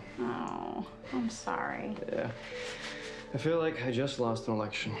again. Oh, I'm sorry. Yeah. I feel like I just lost an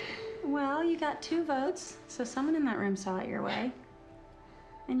election. Well, you got 2 votes, so someone in that room saw it your way.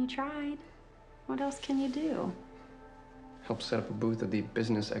 And you tried. What else can you do? Help set up a booth at the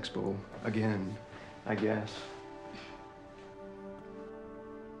business expo again, I guess.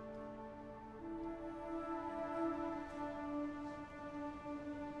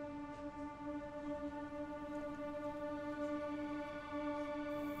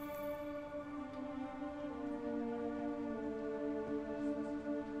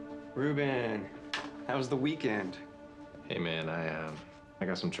 Ruben, how was the weekend? Hey, man, I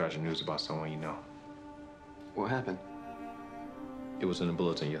got some tragic news about someone you know. What happened? It was in the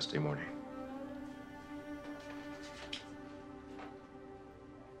bulletin yesterday morning.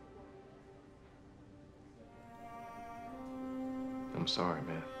 I'm sorry,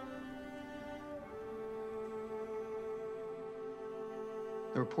 man.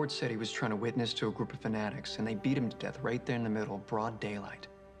 The report said he was trying to witness to a group of fanatics, and they beat him to death right there in the middle of broad daylight.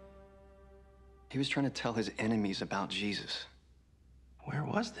 He was trying to tell his enemies about Jesus. Where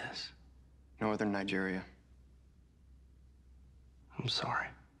was this? Northern Nigeria. I'm sorry.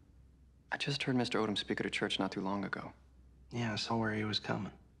 I just heard Mr. Odom speak at a church not too long ago. Yeah, I saw where he was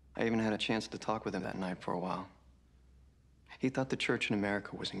coming. I even had a chance to talk with him that night for a while. He thought the church in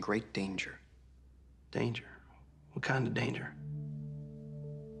America was in great danger. Danger? What kind of danger?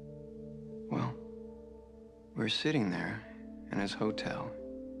 Well, we were sitting there in his hotel,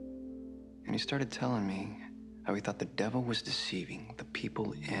 and he started telling me how he thought the devil was deceiving the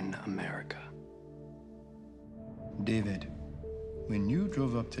people in America. David, when you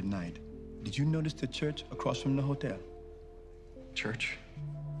drove up tonight, did you notice the church across from the hotel? Church?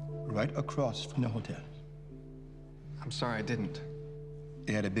 Right across from the hotel. I'm sorry, I didn't.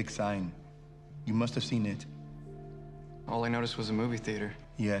 It had a big sign. You must have seen it. All I noticed was a movie theater.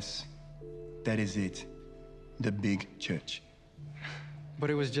 Yes, that is it. The big church. But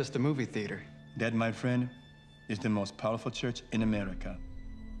it was just a movie theater. That, my friend, is the most powerful church in America.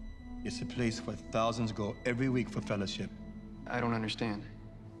 It's a place where thousands go every week for fellowship. I don't understand.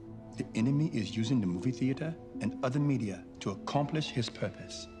 The enemy is using the movie theater and other media to accomplish his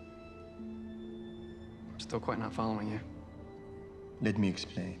purpose. I'm still quite not following you. Let me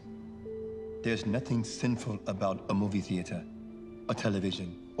explain. There's nothing sinful about a movie theater, a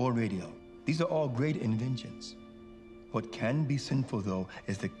television, or radio. These are all great inventions. What can be sinful, though,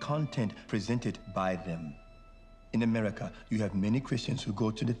 is the content presented by them. In America, you have many Christians who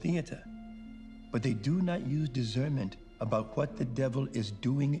go to the theater, but they do not use discernment about what the devil is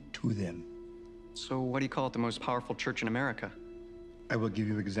doing to them. So what do you call it the most powerful church in America? I will give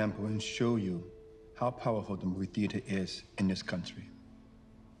you an example and show you how powerful the movie theater is in this country.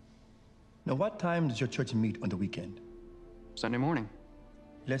 Now, what time does your church meet on the weekend? Sunday morning.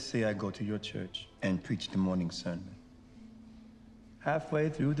 Let's say I go to your church and preach the morning sermon. Halfway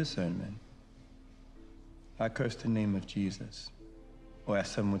through the sermon, I curse the name of Jesus. Or as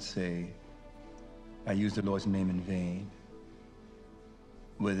some would say, I use the Lord's name in vain.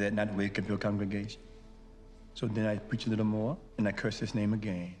 Will that not wake up your congregation? So then I preach a little more and I curse his name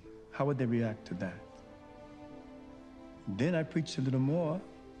again. How would they react to that? Then I preach a little more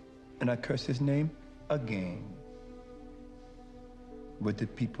and I curse his name again. Would the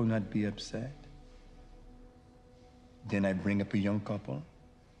people not be upset? Then I bring up a young couple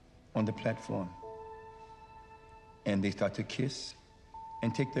on the platform and they start to kiss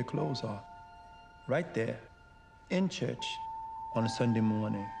and take their clothes off. Right there, in church, on a Sunday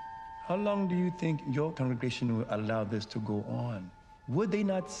morning. How long do you think your congregation will allow this to go on? Would they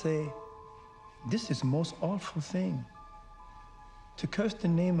not say, this is most awful thing? To curse the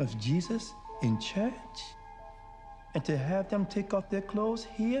name of Jesus in church? And to have them take off their clothes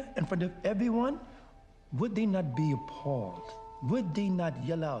here in front of everyone? Would they not be appalled? Would they not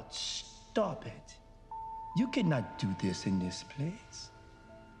yell out, stop it? You cannot do this in this place.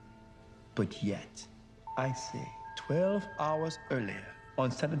 But yet, I say, 12 hours earlier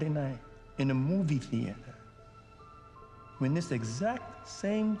on Saturday night in a movie theater, when this exact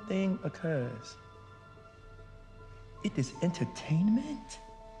same thing occurs, it is entertainment?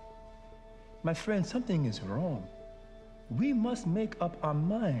 My friend, something is wrong. We must make up our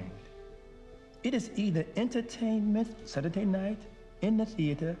mind. It is either entertainment Saturday night in the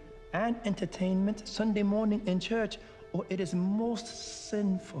theater and entertainment Sunday morning in church, or it is most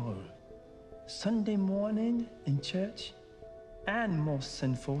sinful Sunday morning in church and most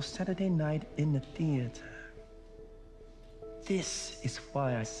sinful Saturday night in the theater. This is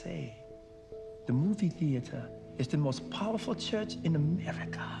why I say the movie theater is the most powerful church in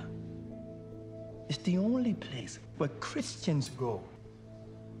America. It's the only place where Christians go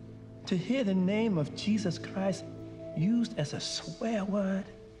to hear the name of Jesus Christ used as a swear word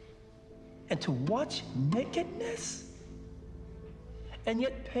and to watch nakedness and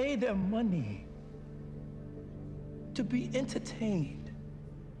yet pay their money to be entertained.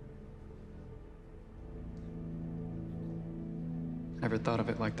 Never thought of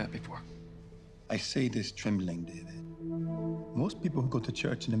it like that before. I say this trembling, David. Most people who go to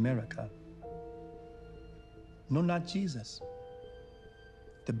church in America know not Jesus.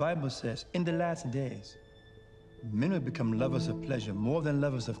 The Bible says, in the last days, men will become lovers of pleasure more than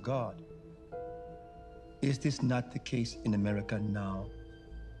lovers of God. Is this not the case in America now?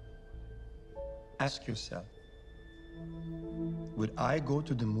 Ask yourself, would I go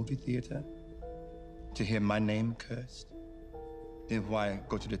to the movie theater to hear my name cursed? Then why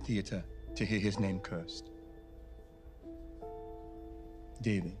go to the theater to hear his name cursed?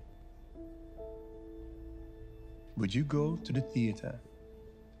 David, would you go to the theater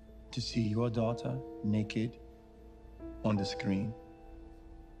to see your daughter naked on the screen.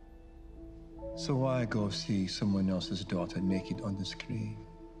 So why go see someone else's daughter naked on the screen?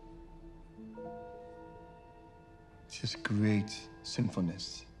 It's just great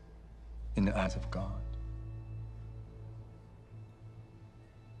sinfulness in the eyes of God.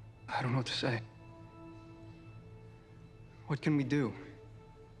 I don't know what to say. What can we do?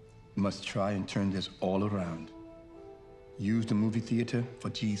 We must try and turn this all around. Use the movie theater for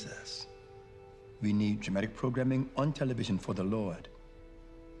Jesus. We need dramatic programming on television for the Lord.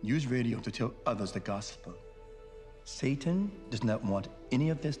 Use radio to tell others the gospel. Satan does not want any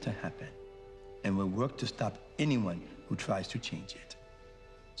of this to happen and will work to stop anyone who tries to change it.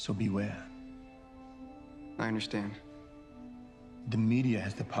 So beware. I understand. The media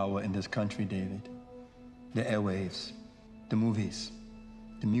has the power in this country, David. The airwaves, the movies,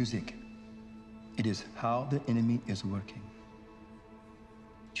 the music. It is how the enemy is working.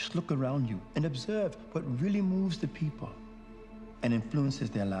 Just look around you and observe what really moves the people and influences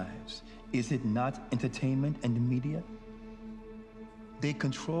their lives. Is it not entertainment and the media? They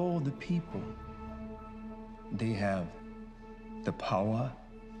control the people. They have the power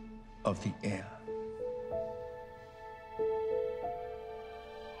of the air.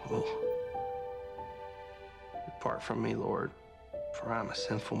 Oh. Depart from me, Lord, for I'm a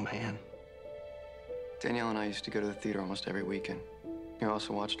sinful man. Danielle and I used to go to the theater almost every weekend. We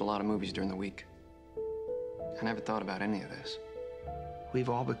also watched a lot of movies during the week. I never thought about any of this. We've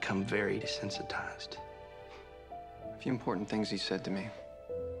all become very desensitized. A few important things he said to me.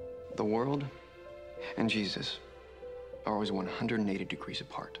 The world and Jesus are always 180 degrees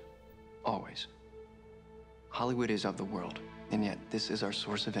apart. Always. Hollywood is of the world, and yet this is our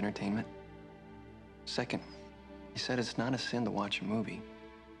source of entertainment. Second, he said it's not a sin to watch a movie.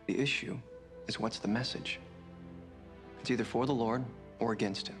 The issue is what's the message. It's either for the Lord or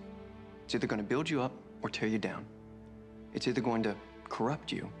against him. It's either going to build you up or tear you down. It's either going to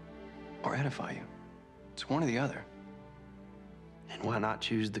corrupt you or edify you. It's one or the other. And why not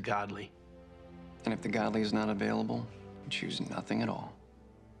choose the godly? And if the godly is not available, choose nothing at all.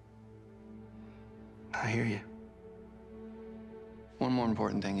 I hear you. One more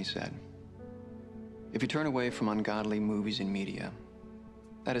important thing he said. If you turn away from ungodly movies and media,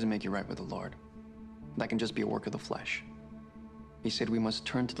 that doesn't make you right with the Lord. That can just be a work of the flesh. He said we must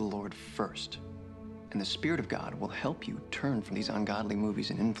turn to the Lord first, and the Spirit of God will help you turn from these ungodly movies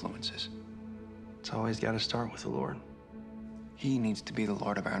and influences. It's always got to start with the Lord. He needs to be the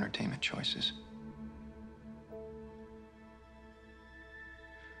Lord of our entertainment choices.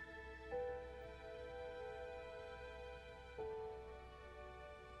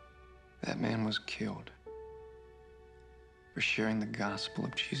 That man was killed for sharing the gospel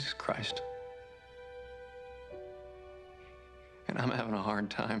of Jesus Christ. And I'm having a hard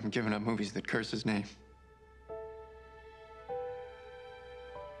time giving up movies that curse his name.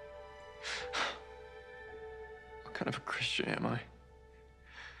 What kind of a Christian am I?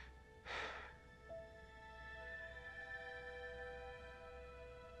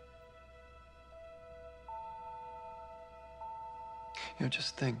 You know,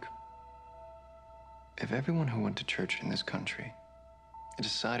 just think. If everyone who went to church in this country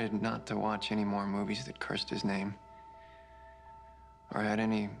decided not to watch any more movies that cursed his name, or had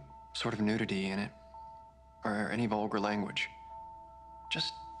any sort of nudity in it, or any vulgar language,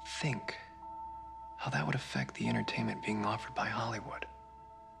 just think how that would affect the entertainment being offered by Hollywood.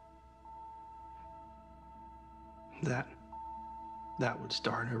 That would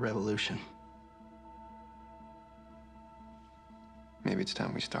start a revolution. Maybe it's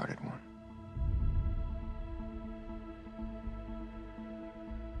time we started one.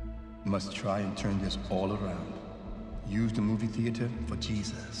 Must try and turn this all around. Use the movie theater for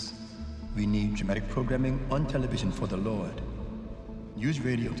Jesus. We need dramatic programming on television for the Lord. Use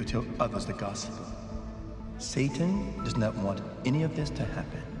radio to tell others the gospel. Satan does not want any of this to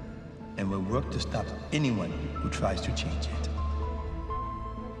happen and will work to stop anyone who tries to change it.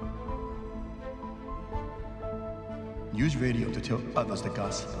 Use radio to tell others the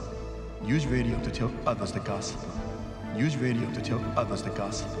gospel. Use radio to tell others the gospel. Use radio to tell others the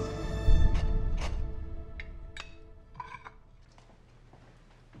gospel.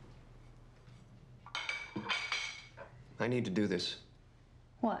 I need to do this.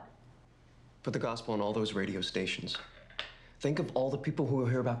 What? Put the gospel on all those radio stations. Think of all the people who will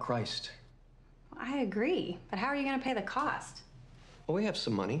hear about Christ. I agree, but how are you going to pay the cost? Well, we have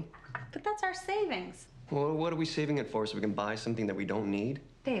some money. But that's our savings. Well, what are we saving it for, so we can buy something that we don't need?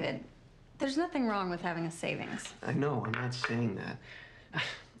 David, there's nothing wrong with having a savings. I know, I'm not saying that.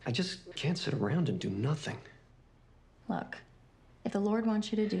 I just can't sit around and do nothing. Look, If the Lord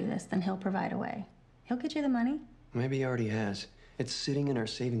wants you to do this, then he'll provide a way. He'll get you the money. Maybe he already has. It's sitting in our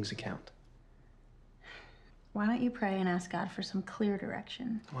savings account. Why don't you pray and ask God for some clear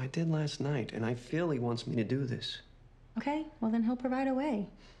direction? Oh, I did last night, and I feel he wants me to do this. Okay, well then he'll provide a way.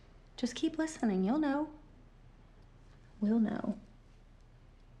 Just keep listening, you'll know. We'll know.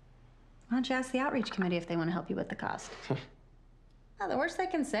 Why don't you ask the outreach committee if they want to help you with the cost? Oh, the worst they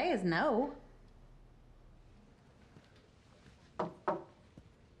can say is no.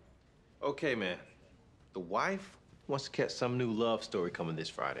 Okay, man. The wife wants to catch some new love story coming this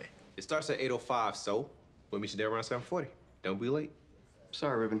Friday. It starts at 8:05, so we'll meet you there around 7:40. Don't be late.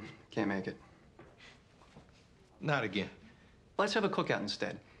 Sorry, Ruben. Can't make it. Not again. Let's have a cookout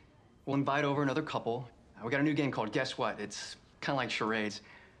instead. We'll invite over another couple. We got a new game called Guess What? It's kind of like charades.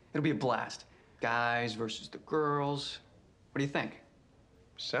 It'll be a blast. Guys versus the girls. What do you think?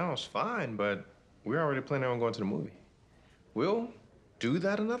 Sounds fine, but we're already planning on going to the movie. We'll do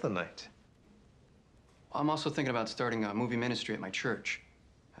that another night. I'm also thinking about starting a movie ministry at my church.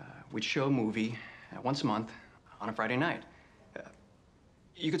 We'd show a movie once a month on a Friday night.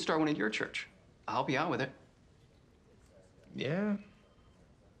 You could start one at your church. I'll help you out with it. Yeah,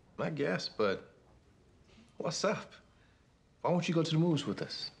 I guess, but what's up? Why won't you go to the movies with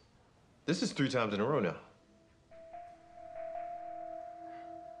us? This is 3 times in a row now.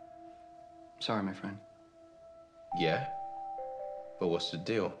 Sorry, my friend. Yeah, but what's the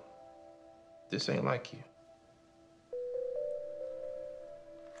deal? This ain't like you.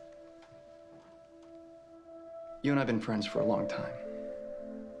 You and I have been friends for a long time.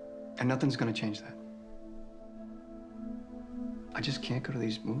 And nothing's gonna change that. I just can't go to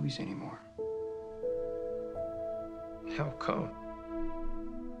these movies anymore. How come?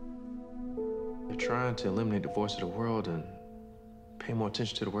 They're trying to eliminate the voice of the world and pay more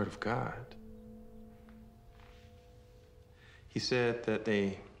attention to the Word of God. He said that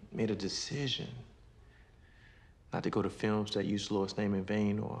they made a decision not to go to films that used the Lord's name in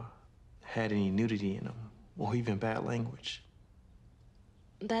vain or had any nudity in them or even bad language.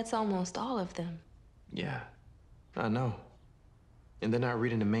 That's almost all of them. Yeah, I know. And they're not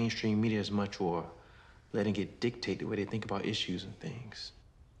reading the mainstream media as much or letting it dictate the way they think about issues and things.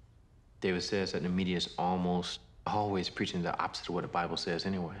 David says that the media is almost always preaching the opposite of what the Bible says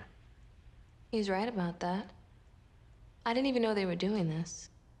anyway. He's right about that. I didn't even know they were doing this.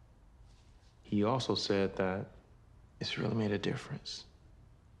 He also said that it's really made a difference.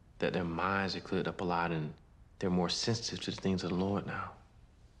 That their minds are cleared up a lot and they're more sensitive to the things of the Lord now.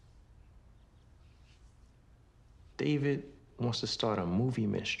 David wants to start a movie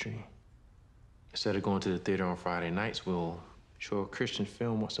ministry. Instead of going to the theater on Friday nights, we'll show a Christian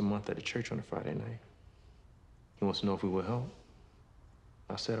film once a month at the church on a Friday night. He wants to know if we will help.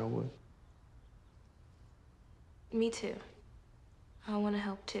 I said I would. Me too. I want to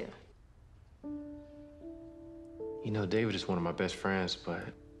help too. You know, David is one of my best friends, but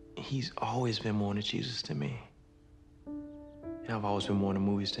he's always been more into Jesus to me. And I've always been more into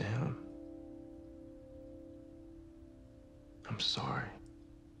movies to him. I'm sorry.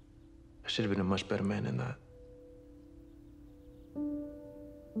 I should have been a much better man than that.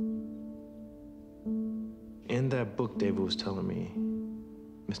 In that book David was telling me,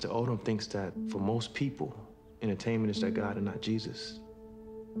 Mr. Odom thinks that for most people, entertainment is their God and not Jesus.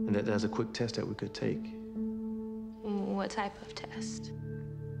 And that there's a quick test that we could take. What type of test?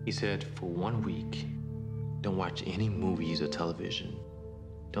 He said, for 1 week, don't watch any movies or television.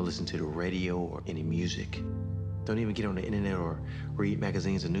 Don't listen to the radio or any music. Don't even get on the internet or read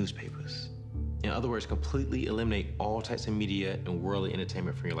magazines or newspapers. In other words, completely eliminate all types of media and worldly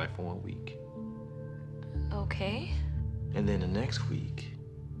entertainment from your life for 1 week. Okay. And then the next week,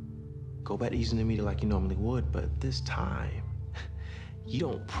 go back to using the media like you normally would, but this time, you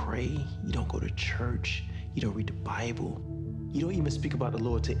don't pray, you don't go to church, you don't read the Bible, you don't even speak about the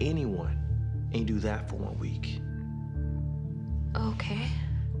Lord to anyone, and you do that for 1 week. Okay.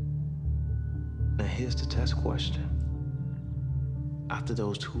 Now here's the test question. After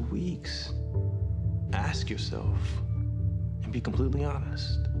those 2 weeks, ask yourself and be completely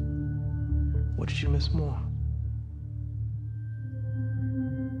honest. What did you miss more?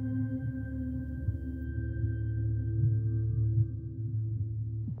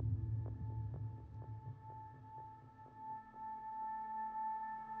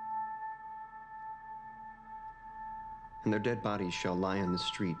 And their dead bodies shall lie in the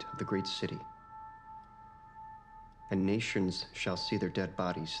street of the great city. And nations shall see their dead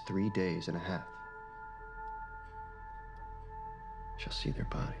bodies 3 days and a half. Shall see their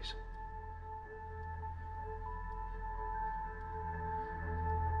bodies.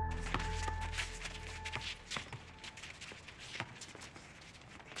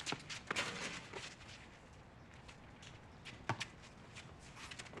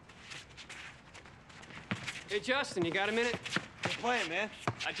 Hey, Justin, you got a minute? We're playing, man.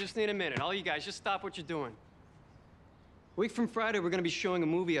 I just need a minute. All you guys, just stop what you're doing. A week from Friday, we're gonna be showing a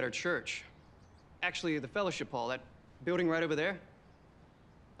movie at our church. Actually, the fellowship hall, that building right over there.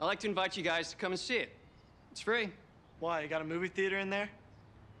 I'd like to invite you guys to come and see it. It's free. Why, you got a movie theater in there?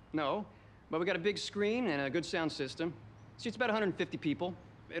 No, but we got a big screen and a good sound system. Seats about 150 people.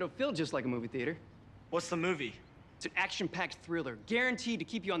 It'll feel just like a movie theater. What's the movie? It's an action-packed thriller, guaranteed to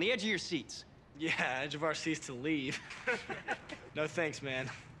keep you on the edge of your seats. Yeah, edge of our seats to leave. No thanks, man.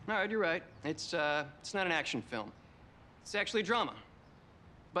 All right, you're right. It's not an action film. It's actually a drama.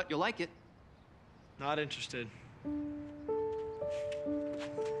 But you'll like it. Not interested.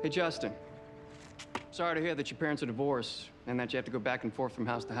 Hey, Justin. Sorry to hear that your parents are divorced and that you have to go back and forth from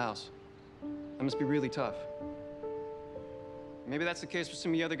house to house. That must be really tough. Maybe that's the case for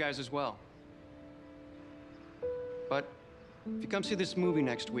some of the other guys as well. But if you come see this movie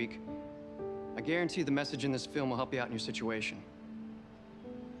next week, I guarantee the message in this film will help you out in your situation.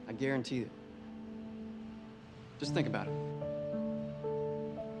 I guarantee it. Just think about it.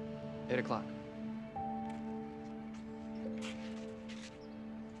 8 o'clock.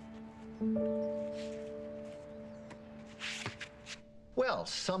 Well,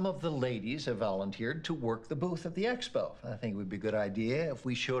 some of the ladies have volunteered to work the booth at the expo. I think it would be a good idea if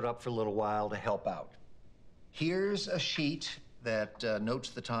we showed up for a little while to help out. Here's a sheet that notes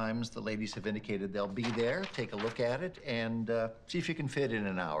the times the ladies have indicated they'll be there. Take a look at it and see if you can fit in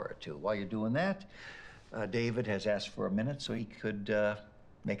an hour or two. While you're doing that, David has asked for a minute so he could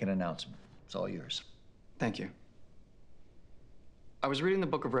make an announcement. It's all yours. Thank you. I was reading the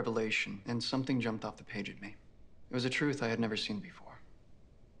book of Revelation, and something jumped off the page at me. It was a truth I had never seen before.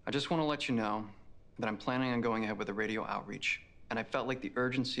 I just want to let you know that I'm planning on going ahead with a radio outreach, and I felt like the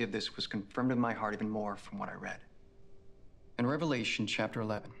urgency of this was confirmed in my heart even more from what I read. In Revelation chapter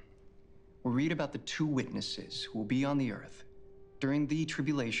 11, we read about the two witnesses who will be on the earth during the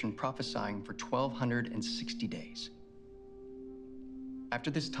tribulation, prophesying for 1,260 days.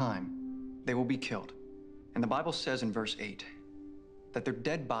 After this time, they will be killed. And the Bible says in verse 8 that their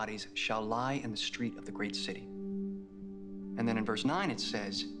dead bodies shall lie in the street of the great city. And then in verse 9 it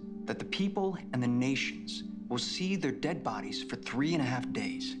says that the people and the nations will see their dead bodies for 3.5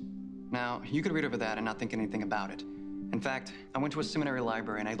 days. Now, you could read over that and not think anything about it. In fact, I went to a seminary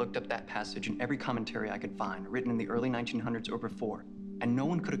library and I looked up that passage in every commentary I could find, written in the early 1900s or before, and no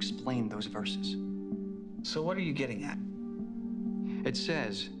one could explain those verses. So what are you getting at? It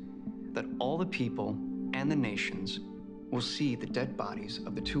says that all the people and the nations will see the dead bodies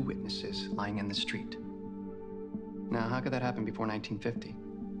of the two witnesses lying in the street. Now, how could that happen before 1950?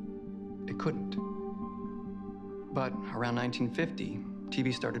 It couldn't. But around 1950,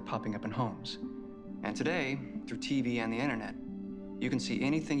 TV started popping up in homes. And today, through TV and the internet, you can see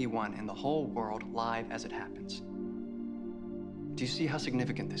anything you want in the whole world live as it happens. Do you see how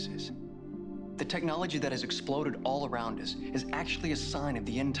significant this is? The technology that has exploded all around us is actually a sign of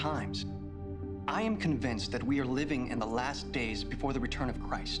the end times. I am convinced that we are living in the last days before the return of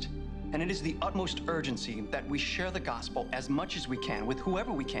Christ. And it is the utmost urgency that we share the gospel as much as we can with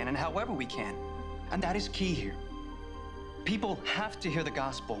whoever we can and however we can. And that is key here. People have to hear the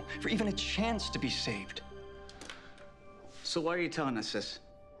gospel for even a chance to be saved. So why are you telling us this?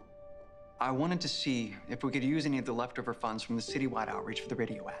 I wanted to see if we could use any of the leftover funds from the citywide outreach for the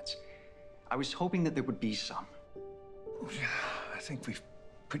radio ads. I was hoping that there would be some. I think we've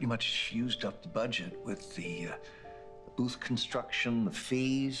pretty much used up the budget with the booth construction, the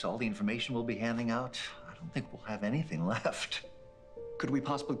fees, all the information we'll be handing out. I don't think we'll have anything left. Could we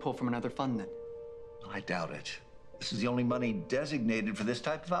possibly pull from another fund then? I doubt it. This is the only money designated for this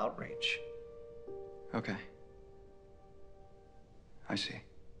type of outreach. Okay. I see.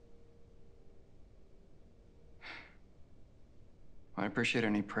 I appreciate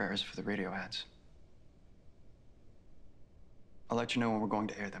any prayers for the radio ads. I'll let you know when we're going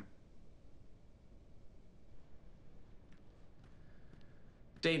to air them.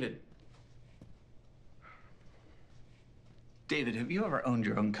 David. David, have you ever owned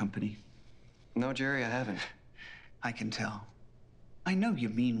your own company? No, Jerry, I haven't. I can tell. I know you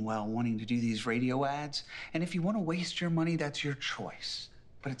mean well wanting to do these radio ads, and if you want to waste your money, that's your choice.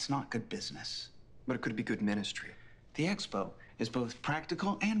 But it's not good business. But it could be good ministry. The expo is both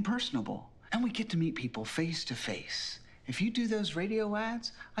practical and personable, and we get to meet people face to face. If you do those radio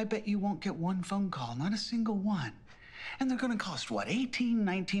ads, I bet you won't get one phone call, not a single one. And they're gonna cost, what,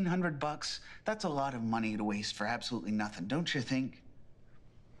 $1,900? That's a lot of money to waste for absolutely nothing, don't you think?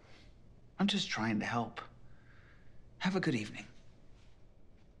 I'm just trying to help. Have a good evening.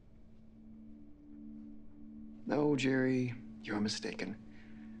 No, Jerry, you're mistaken.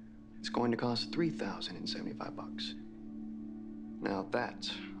 It's going to cost $3,075. Now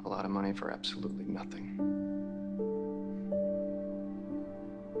that's a lot of money for absolutely nothing.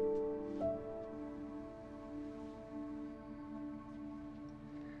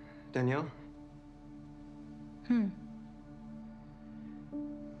 Danielle? I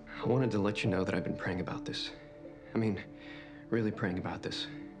wanted to let you know that I've been praying about this. I mean, really praying about this.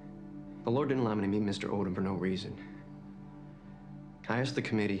 The Lord didn't allow me to meet Mr. Odom for no reason. I asked the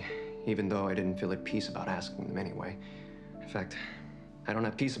committee, even though I didn't feel at peace about asking them anyway. In fact, I don't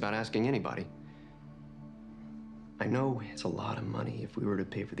have peace about asking anybody. I know it's a lot of money if we were to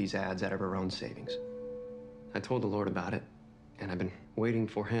pay for these ads out of our own savings. I told the Lord about it, and I've been waiting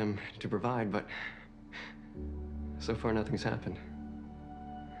for him to provide, but so far nothing's happened.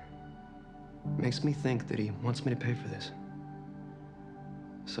 Makes me think that he wants me to pay for this.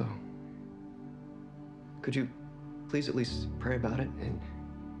 So, could you please at least pray about it and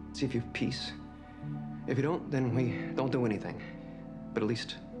see if you have peace? If you don't, then we don't do anything. But at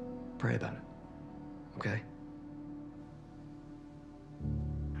least pray about it, okay?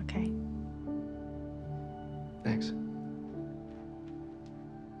 Okay. Thanks.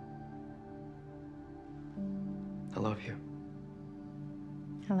 I love you.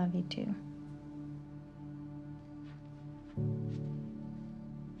 I love you too.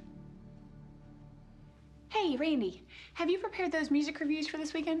 Hey, Randy, have you prepared those music reviews for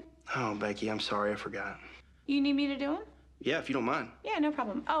this weekend? Oh, Becky, I'm sorry, I forgot. You need me to do them? Yeah, if you don't mind. Yeah, no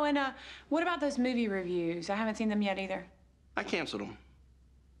problem. Oh, and what about those movie reviews? I haven't seen them yet either. I canceled them.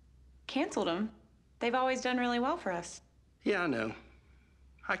 Canceled them? They've always done really well for us. Yeah, I know.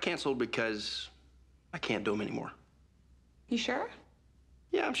 I canceled because I can't do them anymore. You sure?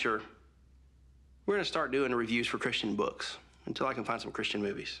 Yeah, I'm sure. We're gonna start doing reviews for Christian books until I can find some Christian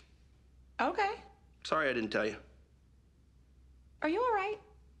movies. Okay. Sorry I didn't tell you. Are you all right?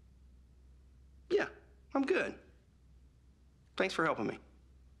 Yeah, I'm good. Thanks for helping me.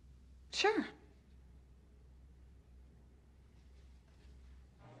 Sure.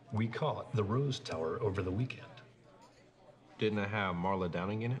 We caught the Rose Tower over the weekend. Didn't it have Marla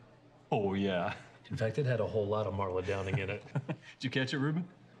Downing in it? Oh, yeah. In fact, it had a whole lot of Marla Downing in it. Did you catch it, Ruben?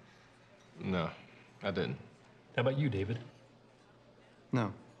 No, I didn't. How about you, David?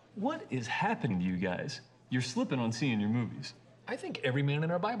 No. What is happening to you guys? You're slipping on seeing your movies. I think every man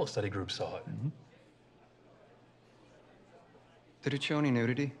in our Bible study group saw it. Did it show any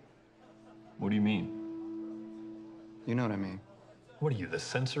nudity? What do you mean? You know what I mean. What are you, the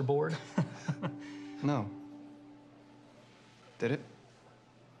censor board? No. Did it?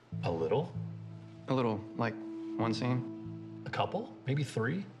 A little. A little, like one scene? A couple? Maybe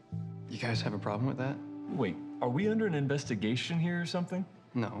 3? You guys have a problem with that? Wait, are we under an investigation here or something?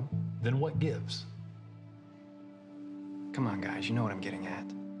 No. Then what gives? Come on, guys, you know what I'm getting at.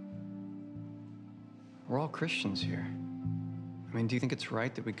 We're all Christians here. I mean, do you think it's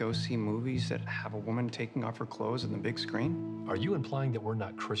right that we go see movies that have a woman taking off her clothes on the big screen? Are you implying that we're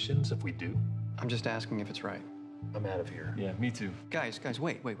not Christians if we do? I'm just asking if it's right. I'm out of here. Yeah, me too. Guys,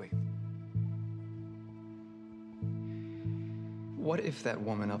 wait. What if that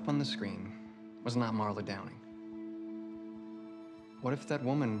woman up on the screen was not Marla Downing? What if that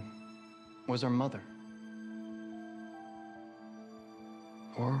woman was our mother?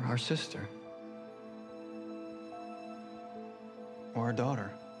 Or our sister? Or our daughter?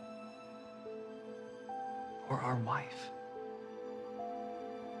 Or our wife?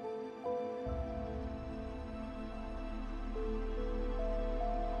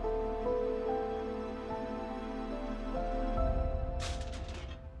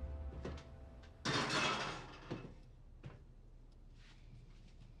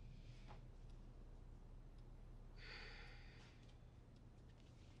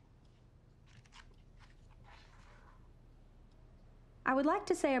 I would like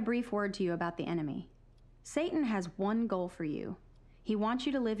to say a brief word to you about the enemy. Satan has one goal for you. He wants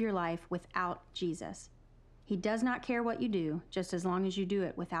you to live your life without Jesus. He does not care what you do, just as long as you do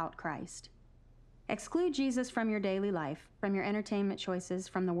it without Christ. Exclude Jesus from your daily life, from your entertainment choices,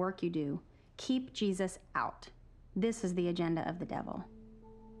 from the work you do. Keep Jesus out. This is the agenda of the devil.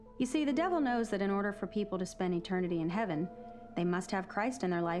 You see, the devil knows that in order for people to spend eternity in heaven, they must have Christ in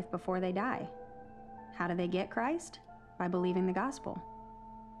their life before they die. How do they get Christ? By believing the gospel.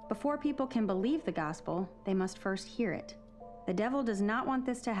 Before people can believe the gospel, they must first hear it. The devil does not want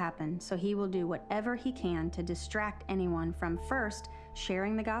this to happen, so he will do whatever he can to distract anyone from first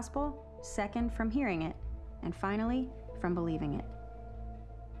sharing the gospel, second from hearing it, and finally from believing it.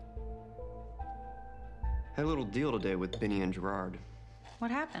 Had a little deal today with Benny and Gerard.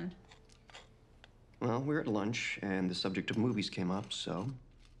 What happened? Well, we were at lunch and the subject of movies came up, so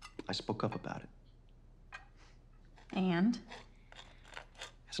I spoke up about it. And?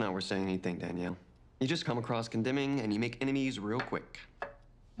 It's not worth saying anything, Danielle. You just come across condemning and you make enemies real quick.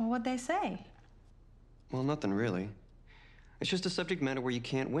 Well, what'd they say? Well, nothing really. It's just a subject matter where you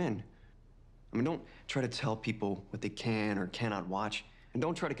can't win. I mean, don't try to tell people what they can or cannot watch, and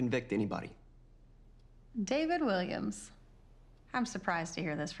don't try to convict anybody. David Williams. I'm surprised to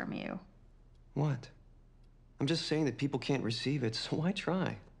hear this from you. What? I'm just saying that people can't receive it, so why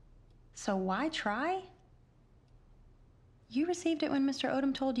try? So why try? You received it when Mr.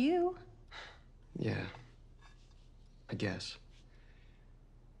 Odom told you. Yeah, I guess.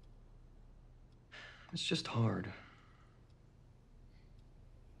 It's just hard.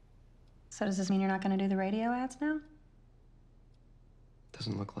 So does this mean you're not going to do the radio ads now?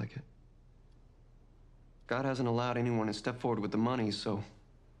 Doesn't look like it. God hasn't allowed anyone to step forward with the money, so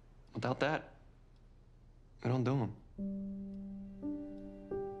without that, I don't do them.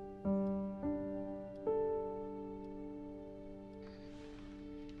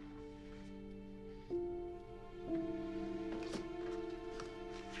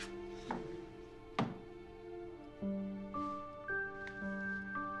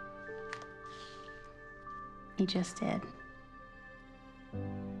 He just did.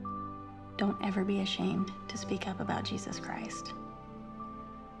 Don't ever be ashamed to speak up about Jesus Christ.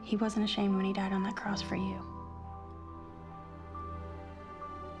 He wasn't ashamed when he died on that cross for you.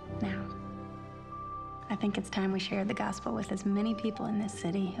 Now, I think it's time we shared the gospel with as many people in this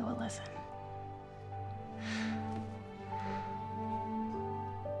city who will listen.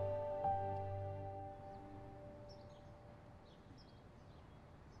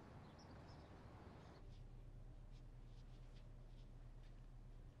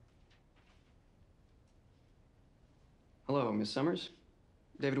 Hello, Miss Summers.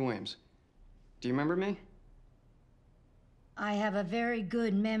 David Williams. Do you remember me? I have a very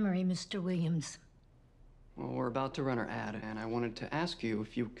good memory, Mr. Williams. Well, we're about to run our ad, and I wanted to ask you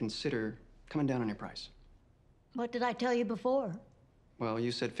if you consider coming down on your price. What did I tell you before? Well,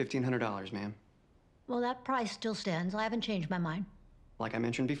 you said $1,500, ma'am. Well, that price still stands. I haven't changed my mind. Like I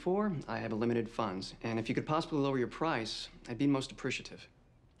mentioned before, I have limited funds, and if you could possibly lower your price, I'd be most appreciative.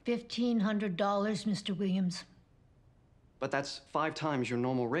 $1,500, Mr. Williams. But that's 5 times your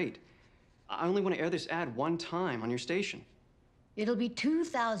normal rate. I only want to air this ad 1 time on your station. It'll be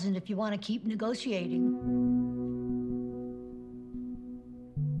 $2,000 if you want to keep negotiating.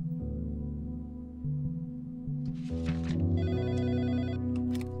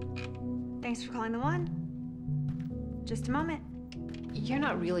 Thanks for calling the one. Just a moment. You're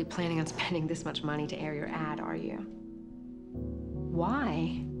not really planning on spending this much money to air your ad, are you?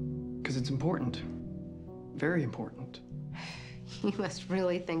 Why? Because it's important. Very important. You must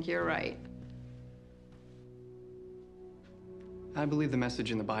really think you're right. I believe the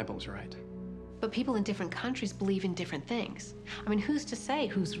message in the Bible is right. But people in different countries believe in different things. I mean, who's to say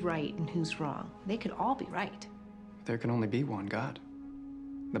who's right and who's wrong? They could all be right. There can only be one God.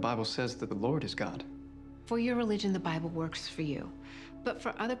 The Bible says that the Lord is God. For your religion, the Bible works for you. But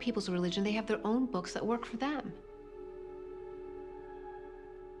for other people's religion, they have their own books that work for them.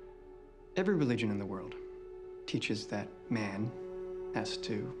 Every religion in the world teaches that man has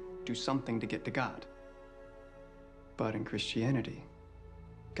to do something to get to God. But in Christianity,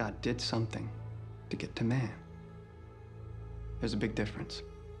 God did something to get to man. There's a big difference.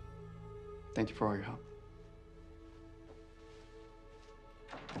 Thank you for all your help.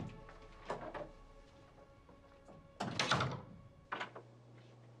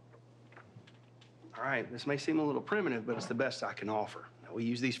 All right, this may seem a little primitive, but it's the best I can offer. Now, we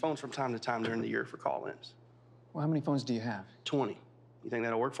use these phones from time to time during the year for call-ins. Well, how many phones do you have? 20. You think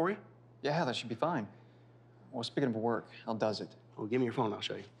that'll work for you? Yeah, that should be fine. Well, speaking of work, how does it? Well, give me your phone, I'll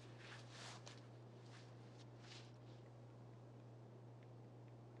show you.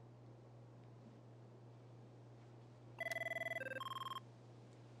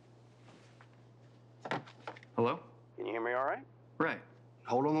 Hello? Can you hear me all right? Right.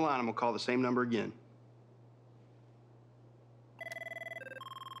 Hold on the line, I'm gonna call the same number again.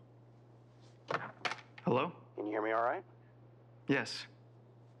 Hello? Can you hear me all right? Yes.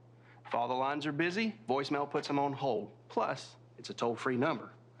 If all the lines are busy, voicemail puts them on hold. Plus, it's a toll-free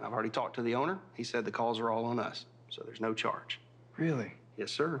number. I've already talked to the owner. He said the calls are all on us, so there's no charge. Really?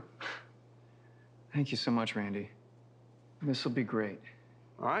 Yes, sir. Thank you so much, Randy. This will be great.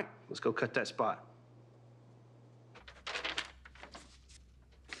 All right, let's go cut that spot.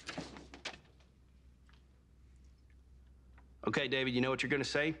 Okay, David, you know what you're gonna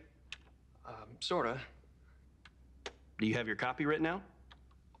say? Sorta. Do you have your copy written out?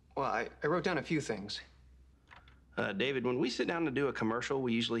 Well, I wrote down a few things. David, when we sit down to do a commercial,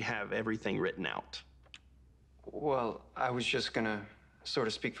 we usually have everything written out. Well, I was just gonna sort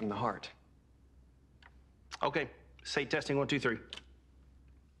of speak from the heart. Okay, say testing 1, 2, 3.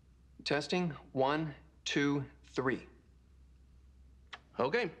 Testing 1, 2, 3.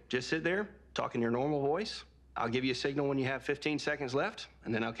 Okay, just sit there, talk in your normal voice. I'll give you a signal when you have 15 seconds left,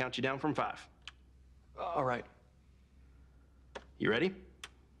 and then I'll count you down from 5. All right. You ready?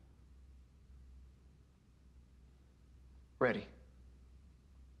 Ready.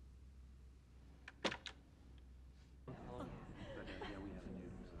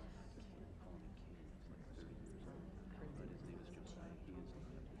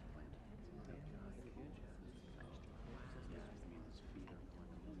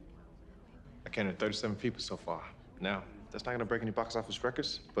 I counted 37 people so far. Now, that's not gonna break any box office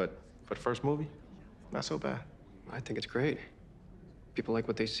records, but for the first movie, not so bad. I think it's great. People like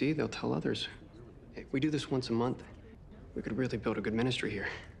what they see, they'll tell others. If we do this once a month, we could really build a good ministry here.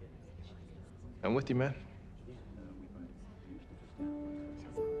 I'm with you, man.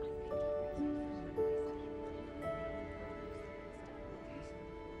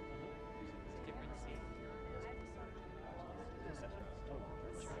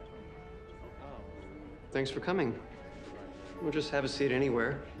 Thanks for coming. We'll just have a seat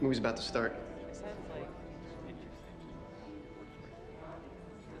anywhere. Movie's about to start.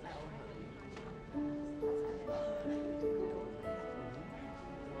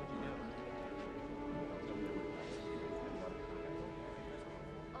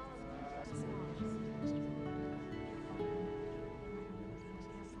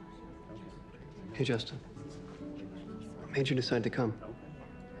 Hey, Justin. What made you decide to come?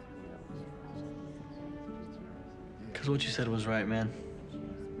 Because what you said was right, man.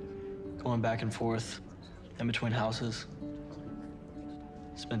 Going back and forth, in between houses.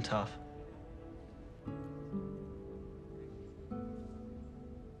 It's been tough.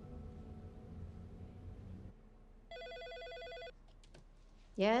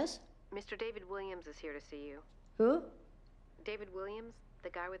 Yes? Mr. David Williams is here to see you. Who? David Williams, the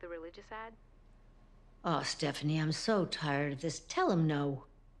guy with the religious ad? Oh, Stephanie, I'm so tired of this. Tell him no.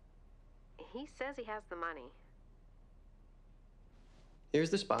 He says he has the money.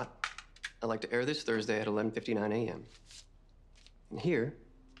 Here's the spot. I'd like to air this Thursday at 11:59 a.m. And here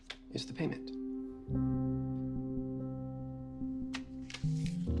is the payment.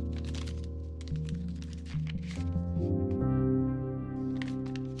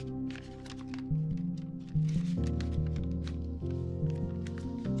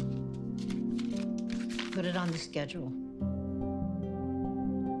 Put it on the schedule.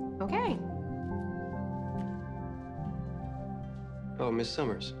 Okay. Oh, Miss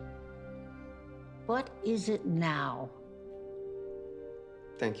Summers. What is it now?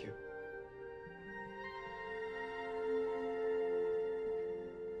 Thank you.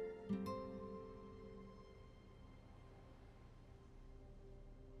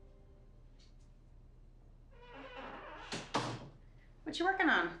 What you working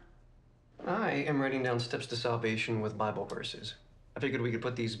on? I am writing down steps to salvation with Bible verses. I figured we could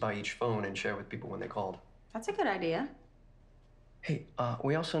put these by each phone and share with people when they called. That's a good idea. Hey,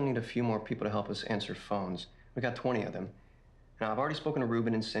 we also need a few more people to help us answer phones. We got 20 of them. Now, I've already spoken to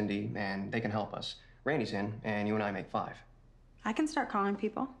Ruben and Cindy, and they can help us. Randy's in, and you and I make 5. I can start calling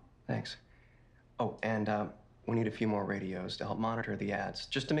people. Thanks. Oh, and we need a few more radios to help monitor the ads,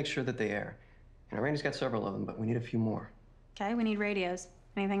 just to make sure that they air. You know, Randy's got several of them, but we need a few more. Okay, we need radios.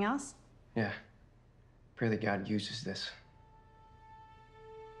 Anything else? Yeah. Pray that God uses this.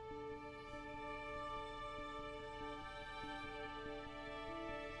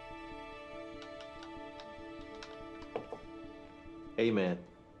 Hey, man,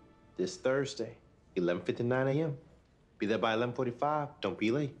 this Thursday, 11:59 a.m. Be there by 11:45. Don't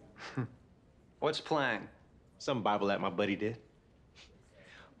be late. What's playing? Some Bible app my buddy did.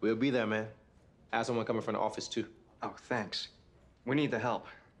 We'll be there, man. I have someone coming from the office, too. Oh, thanks. We need the help.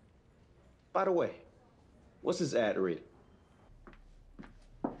 By the way, what's this ad rated?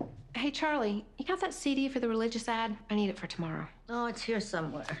 Hey, Charlie, you got that CD for the religious ad? I need it for tomorrow. Oh, it's here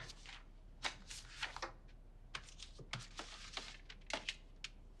somewhere.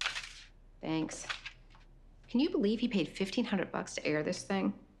 Thanks. Can you believe he paid $1,500 to air this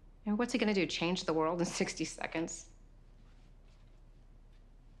thing? And what's he gonna do, change the world in 60 seconds?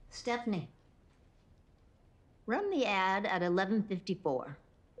 Stephanie, run the ad at 11:54.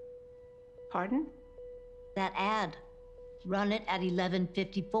 Pardon? That ad. Run it at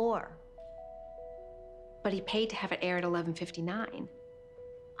 11:54. But he paid to have it air at 11:59.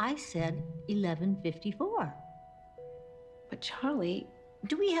 I said 11:54. But Charlie...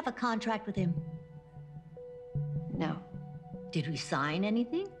 Do we have a contract with him? No. Did we sign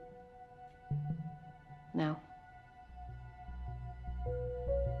anything? No.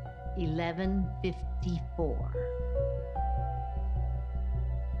 11:54.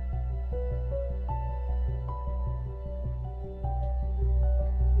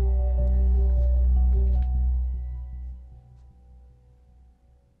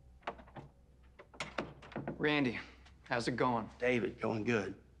 Randy, how's it going? David, going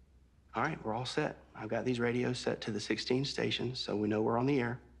good. All right, we're all set. I've got these radios set to the 16 stations, so we know we're on the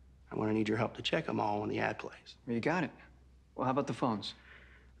air. I'm gonna need your help to check them all when the ad plays. You got it. Well, how about the phones?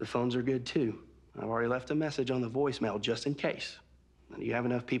 The phones are good too. I've already left a message on the voicemail just in case. Do you have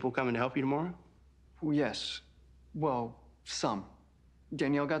enough people coming to help you tomorrow? Well, yes. Well, some.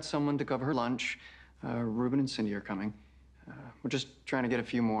 Danielle got someone to cover her lunch. Ruben and Cindy are coming. We're just trying to get a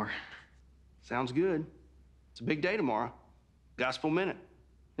few more. Sounds good. It's a big day tomorrow. Gospel Minute.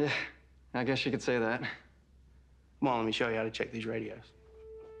 Yeah, I guess you could say that. Come on, let me show you how to check these radios.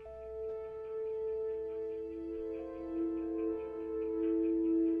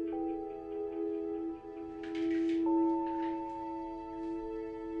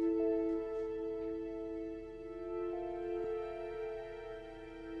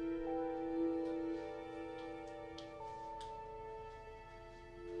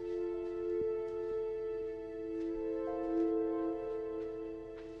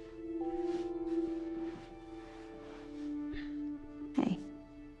 Hey.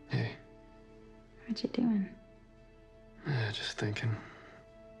 Hey. What you doing? Yeah, just thinking.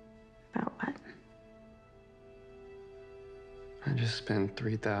 About what? I just spent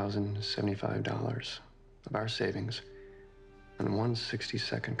 $3,075 of our savings on one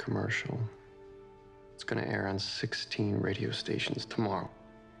 60-second commercial. It's gonna air on 16 radio stations tomorrow.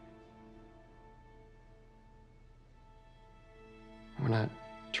 We're not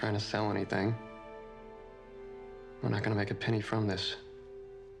trying to sell anything. We're not gonna make a penny from this.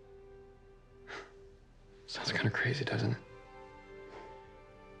 Sounds kind of crazy, doesn't it?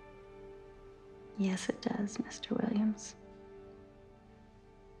 Yes, it does, Mr. Williams.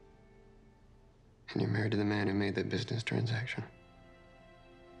 And you're married to the man who made that business transaction.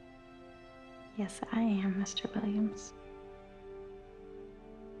 Yes, I am, Mr. Williams.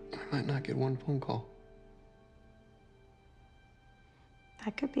 I might not get one phone call.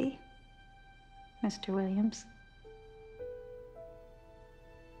 That could be, Mr. Williams.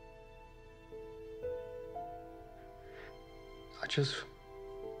 I just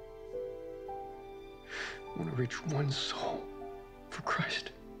want to reach one soul for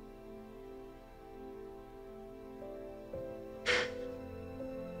Christ.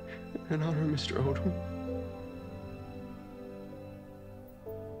 And honor Mr. Odom.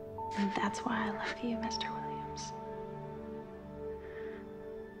 And that's why I love you, Mr. Williams.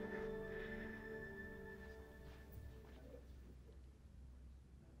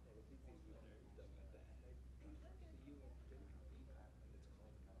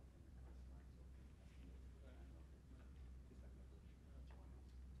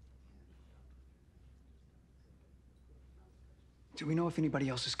 Do we know if anybody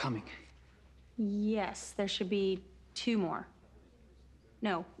else is coming? Yes, there should be 2 more.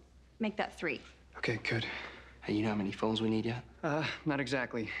 No, make that 3. Okay, good. Hey, you know how many phones we need yet? Not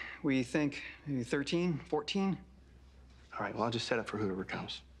exactly. We think maybe 13, 14? All right, well, I'll just set up for whoever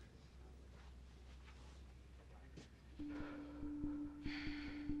comes.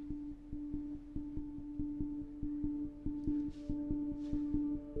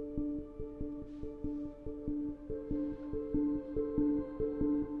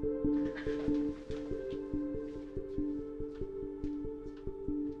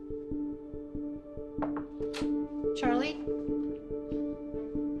 Charlie?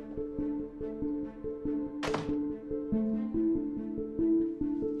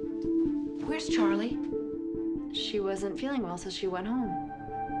 Where's Charlie? She wasn't feeling well, so she went home.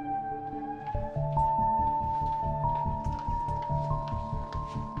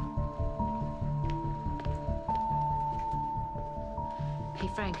 Hey,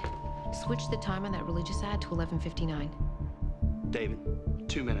 Frank, switch the time on that religious ad to 11:59. David,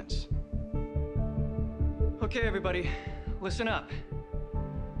 2 minutes. Okay, everybody, listen up.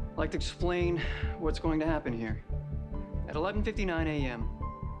 I'd like to explain what's going to happen here. At 11:59 a.m.,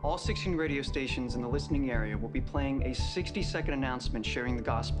 all 16 radio stations in the listening area will be playing a 60-second announcement sharing the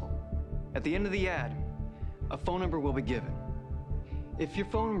gospel. At the end of the ad, a phone number will be given. If your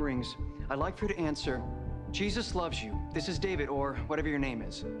phone rings, I'd like for you to answer, "Jesus loves you. This is David," or whatever your name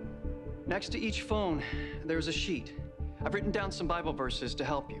is. Next to each phone, there's a sheet. I've written down some Bible verses to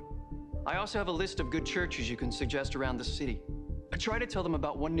help you. I also have a list of good churches you can suggest around the city. Try to tell them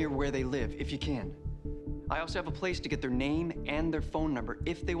about one near where they live, if you can. I also have a place to get their name and their phone number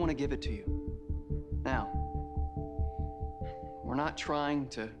if they want to give it to you. Now, we're not trying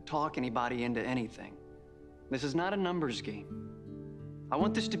to talk anybody into anything. This is not a numbers game. I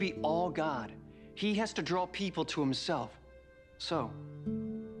want this to be all God. He has to draw people to himself. So,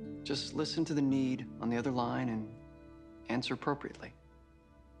 just listen to the need on the other line and answer appropriately.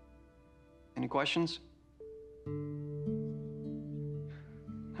 Any questions?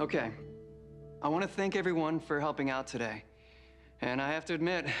 Okay. I want to thank everyone for helping out today. And I have to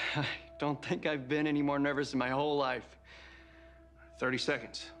admit, I don't think I've been any more nervous in my whole life. 30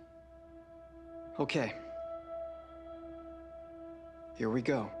 seconds. Okay. Here we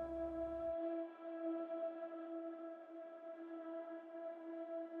go.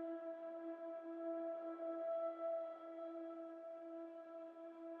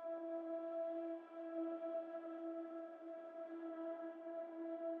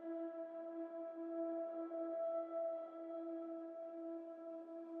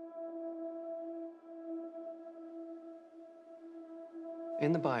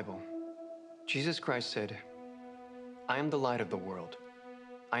 In the Bible, Jesus Christ said, "I am the light of the world.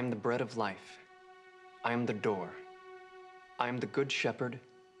 I am the bread of life. I am the door. I am the good shepherd.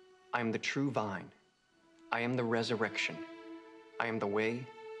 I am the true vine. I am the resurrection. I am the way,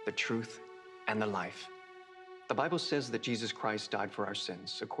 the truth, and the life." The Bible says that Jesus Christ died for our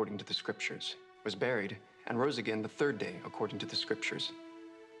sins, according to the scriptures, was buried, and rose again the third day, according to the scriptures.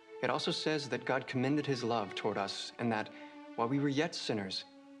 It also says that God commended his love toward us, and that while we were yet sinners,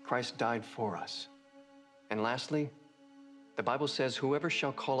 Christ died for us. And lastly, the Bible says, "Whoever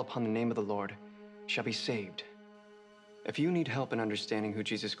shall call upon the name of the Lord shall be saved." If you need help in understanding who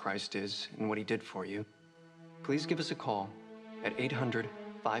Jesus Christ is and what he did for you, please give us a call at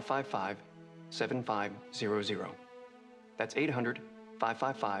 800-555-7500. That's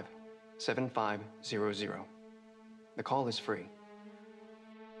 800-555-7500. The call is free.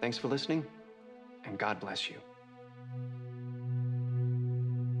 Thanks for listening, and God bless you.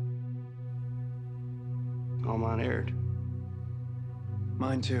 All mine aired.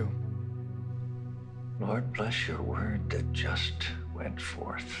 Mine too. Lord, bless your word that just went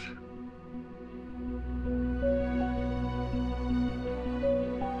forth.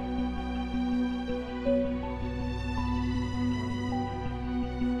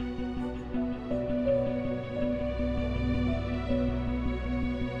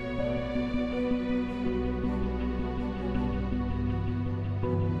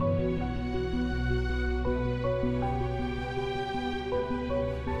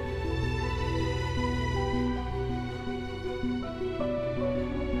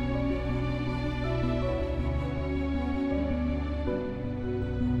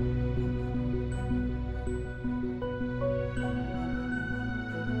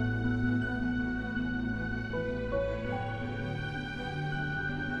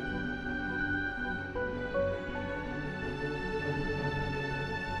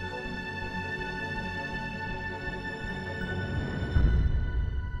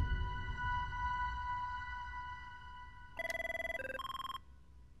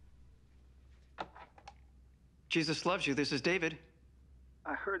 Jesus loves you. This is David.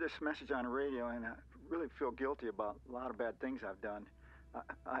 I heard this message on the radio, and I really feel guilty about a lot of bad things I've done.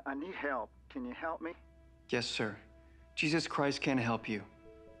 I need help. Can you help me? Yes, sir. Jesus Christ can help you.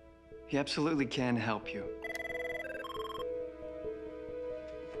 He absolutely can help you.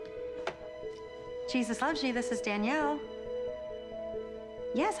 Jesus loves you. This is Danielle.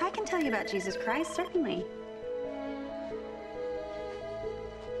 Yes, I can tell you about Jesus Christ, certainly.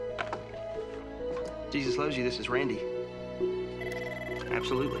 Jesus loves you. This is Randy.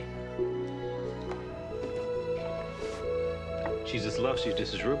 Absolutely. Jesus loves you.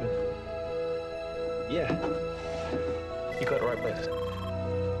 This is Ruben. Yeah. You got the right place.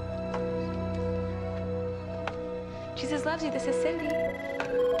 Jesus loves you. This is Cindy.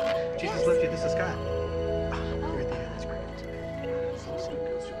 Jesus loves you. This is Scott.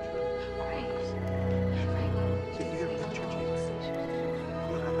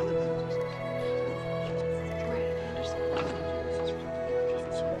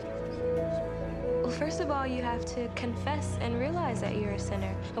 First of all, you have to confess and realize that you're a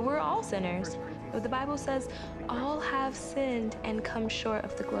sinner. We're all sinners. The Bible says all have sinned and come short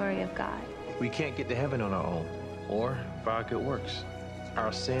of the glory of God. We can't get to heaven on our own or by our good works.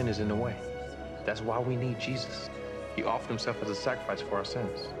 Our sin is in the way. That's why we need Jesus. He offered himself as a sacrifice for our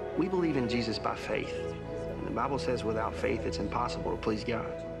sins. We believe in Jesus by faith. And the Bible says without faith, it's impossible to please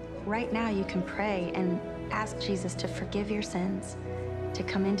God. Right now, you can pray and ask Jesus to forgive your sins, to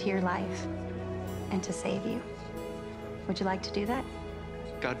come into your life, and to save you. Would you like to do that?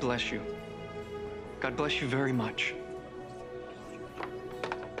 God bless you. God bless you very much.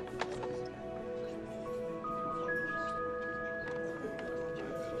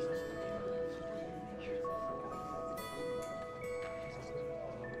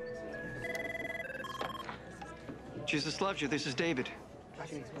 Jesus loves you. This is David.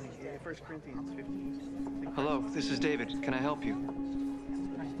 Hello, this is David. Can I help you?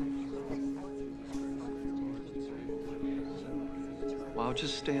 Well, I'll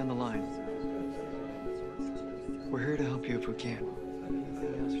just stay on the line. We're here to help you if we can.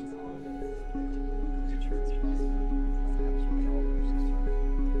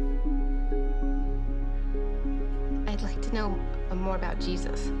 I'd like to know more about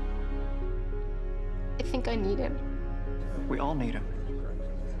Jesus. I think I need him. We all need him.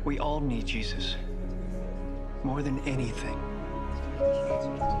 We all need Jesus. More than anything.